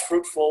 some less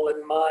fruitful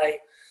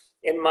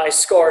in my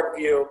scarred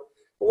view.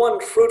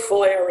 One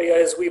fruitful area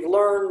is we've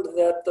learned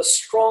that the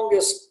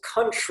strongest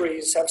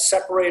countries have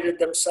separated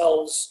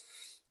themselves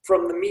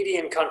from the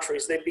median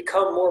countries. They've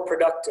become more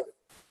productive.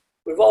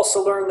 We've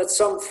also learned that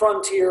some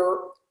frontier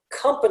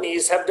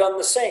companies have done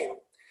the same.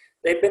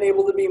 They've been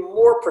able to be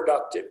more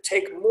productive,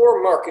 take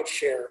more market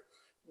share,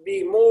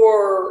 be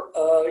more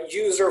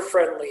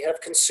user-friendly,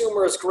 have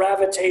consumers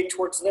gravitate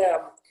towards them.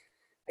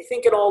 I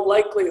think in all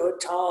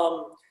likelihood,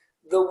 Tom,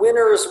 the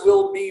winners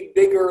will be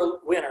bigger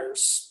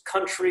winners,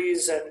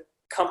 countries and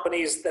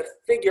companies that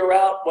figure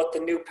out what the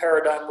new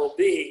paradigm will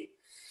be.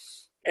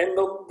 And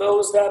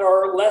those that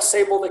are less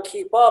able to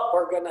keep up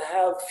are going to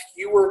have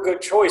fewer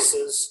good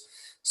choices.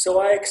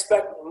 So I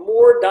expect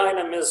more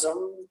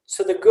dynamism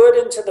to the good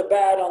and to the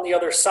bad on the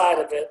other side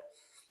of it.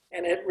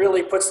 And it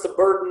really puts the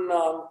burden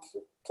on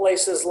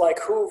places like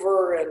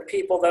Hoover and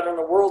people that are in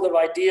the world of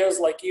ideas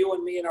like you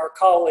and me and our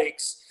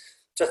colleagues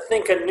to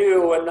think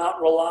anew and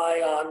not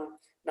rely on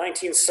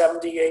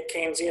 1978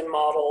 Keynesian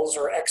models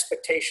or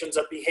expectations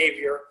of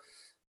behavior,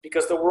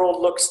 because the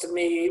world looks to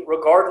me,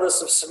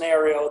 regardless of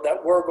scenario,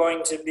 that we're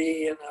going to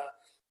be in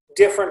a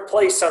different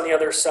place on the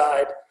other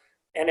side.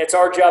 And it's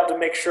our job to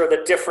make sure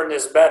that different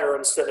is better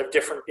instead of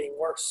different being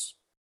worse.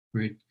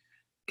 Great.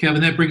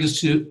 Kevin, that brings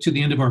us to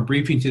the end of our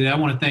briefing today. I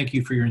want to thank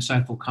you for your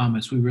insightful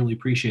comments. We really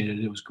appreciate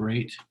it. It was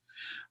great.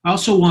 I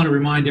also want to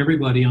remind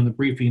everybody on the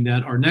briefing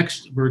that our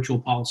next virtual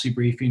policy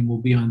briefing will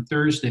be on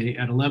Thursday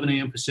at 11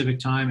 a.m. Pacific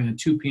time and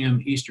 2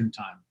 p.m. Eastern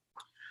time.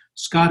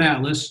 Scott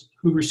Atlas,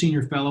 Hoover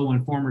Senior Fellow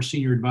and former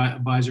Senior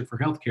Advisor for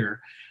Healthcare,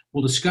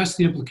 will discuss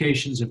the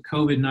implications of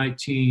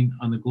COVID-19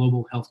 on the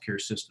global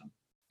healthcare system.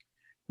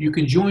 You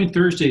can join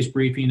Thursday's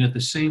briefing at the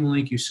same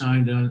link you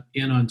signed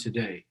in on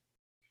today.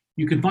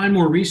 You can find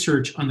more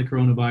research on the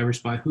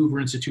coronavirus by Hoover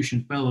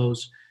Institution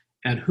Fellows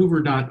at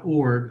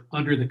hoover.org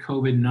under the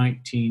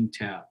COVID-19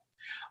 tab.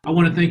 I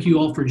want to thank you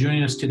all for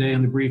joining us today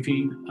on the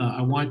briefing.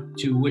 I want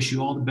to wish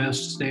you all the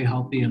best, stay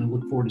healthy, and I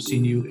look forward to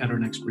seeing you at our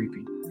next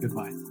briefing.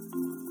 Goodbye.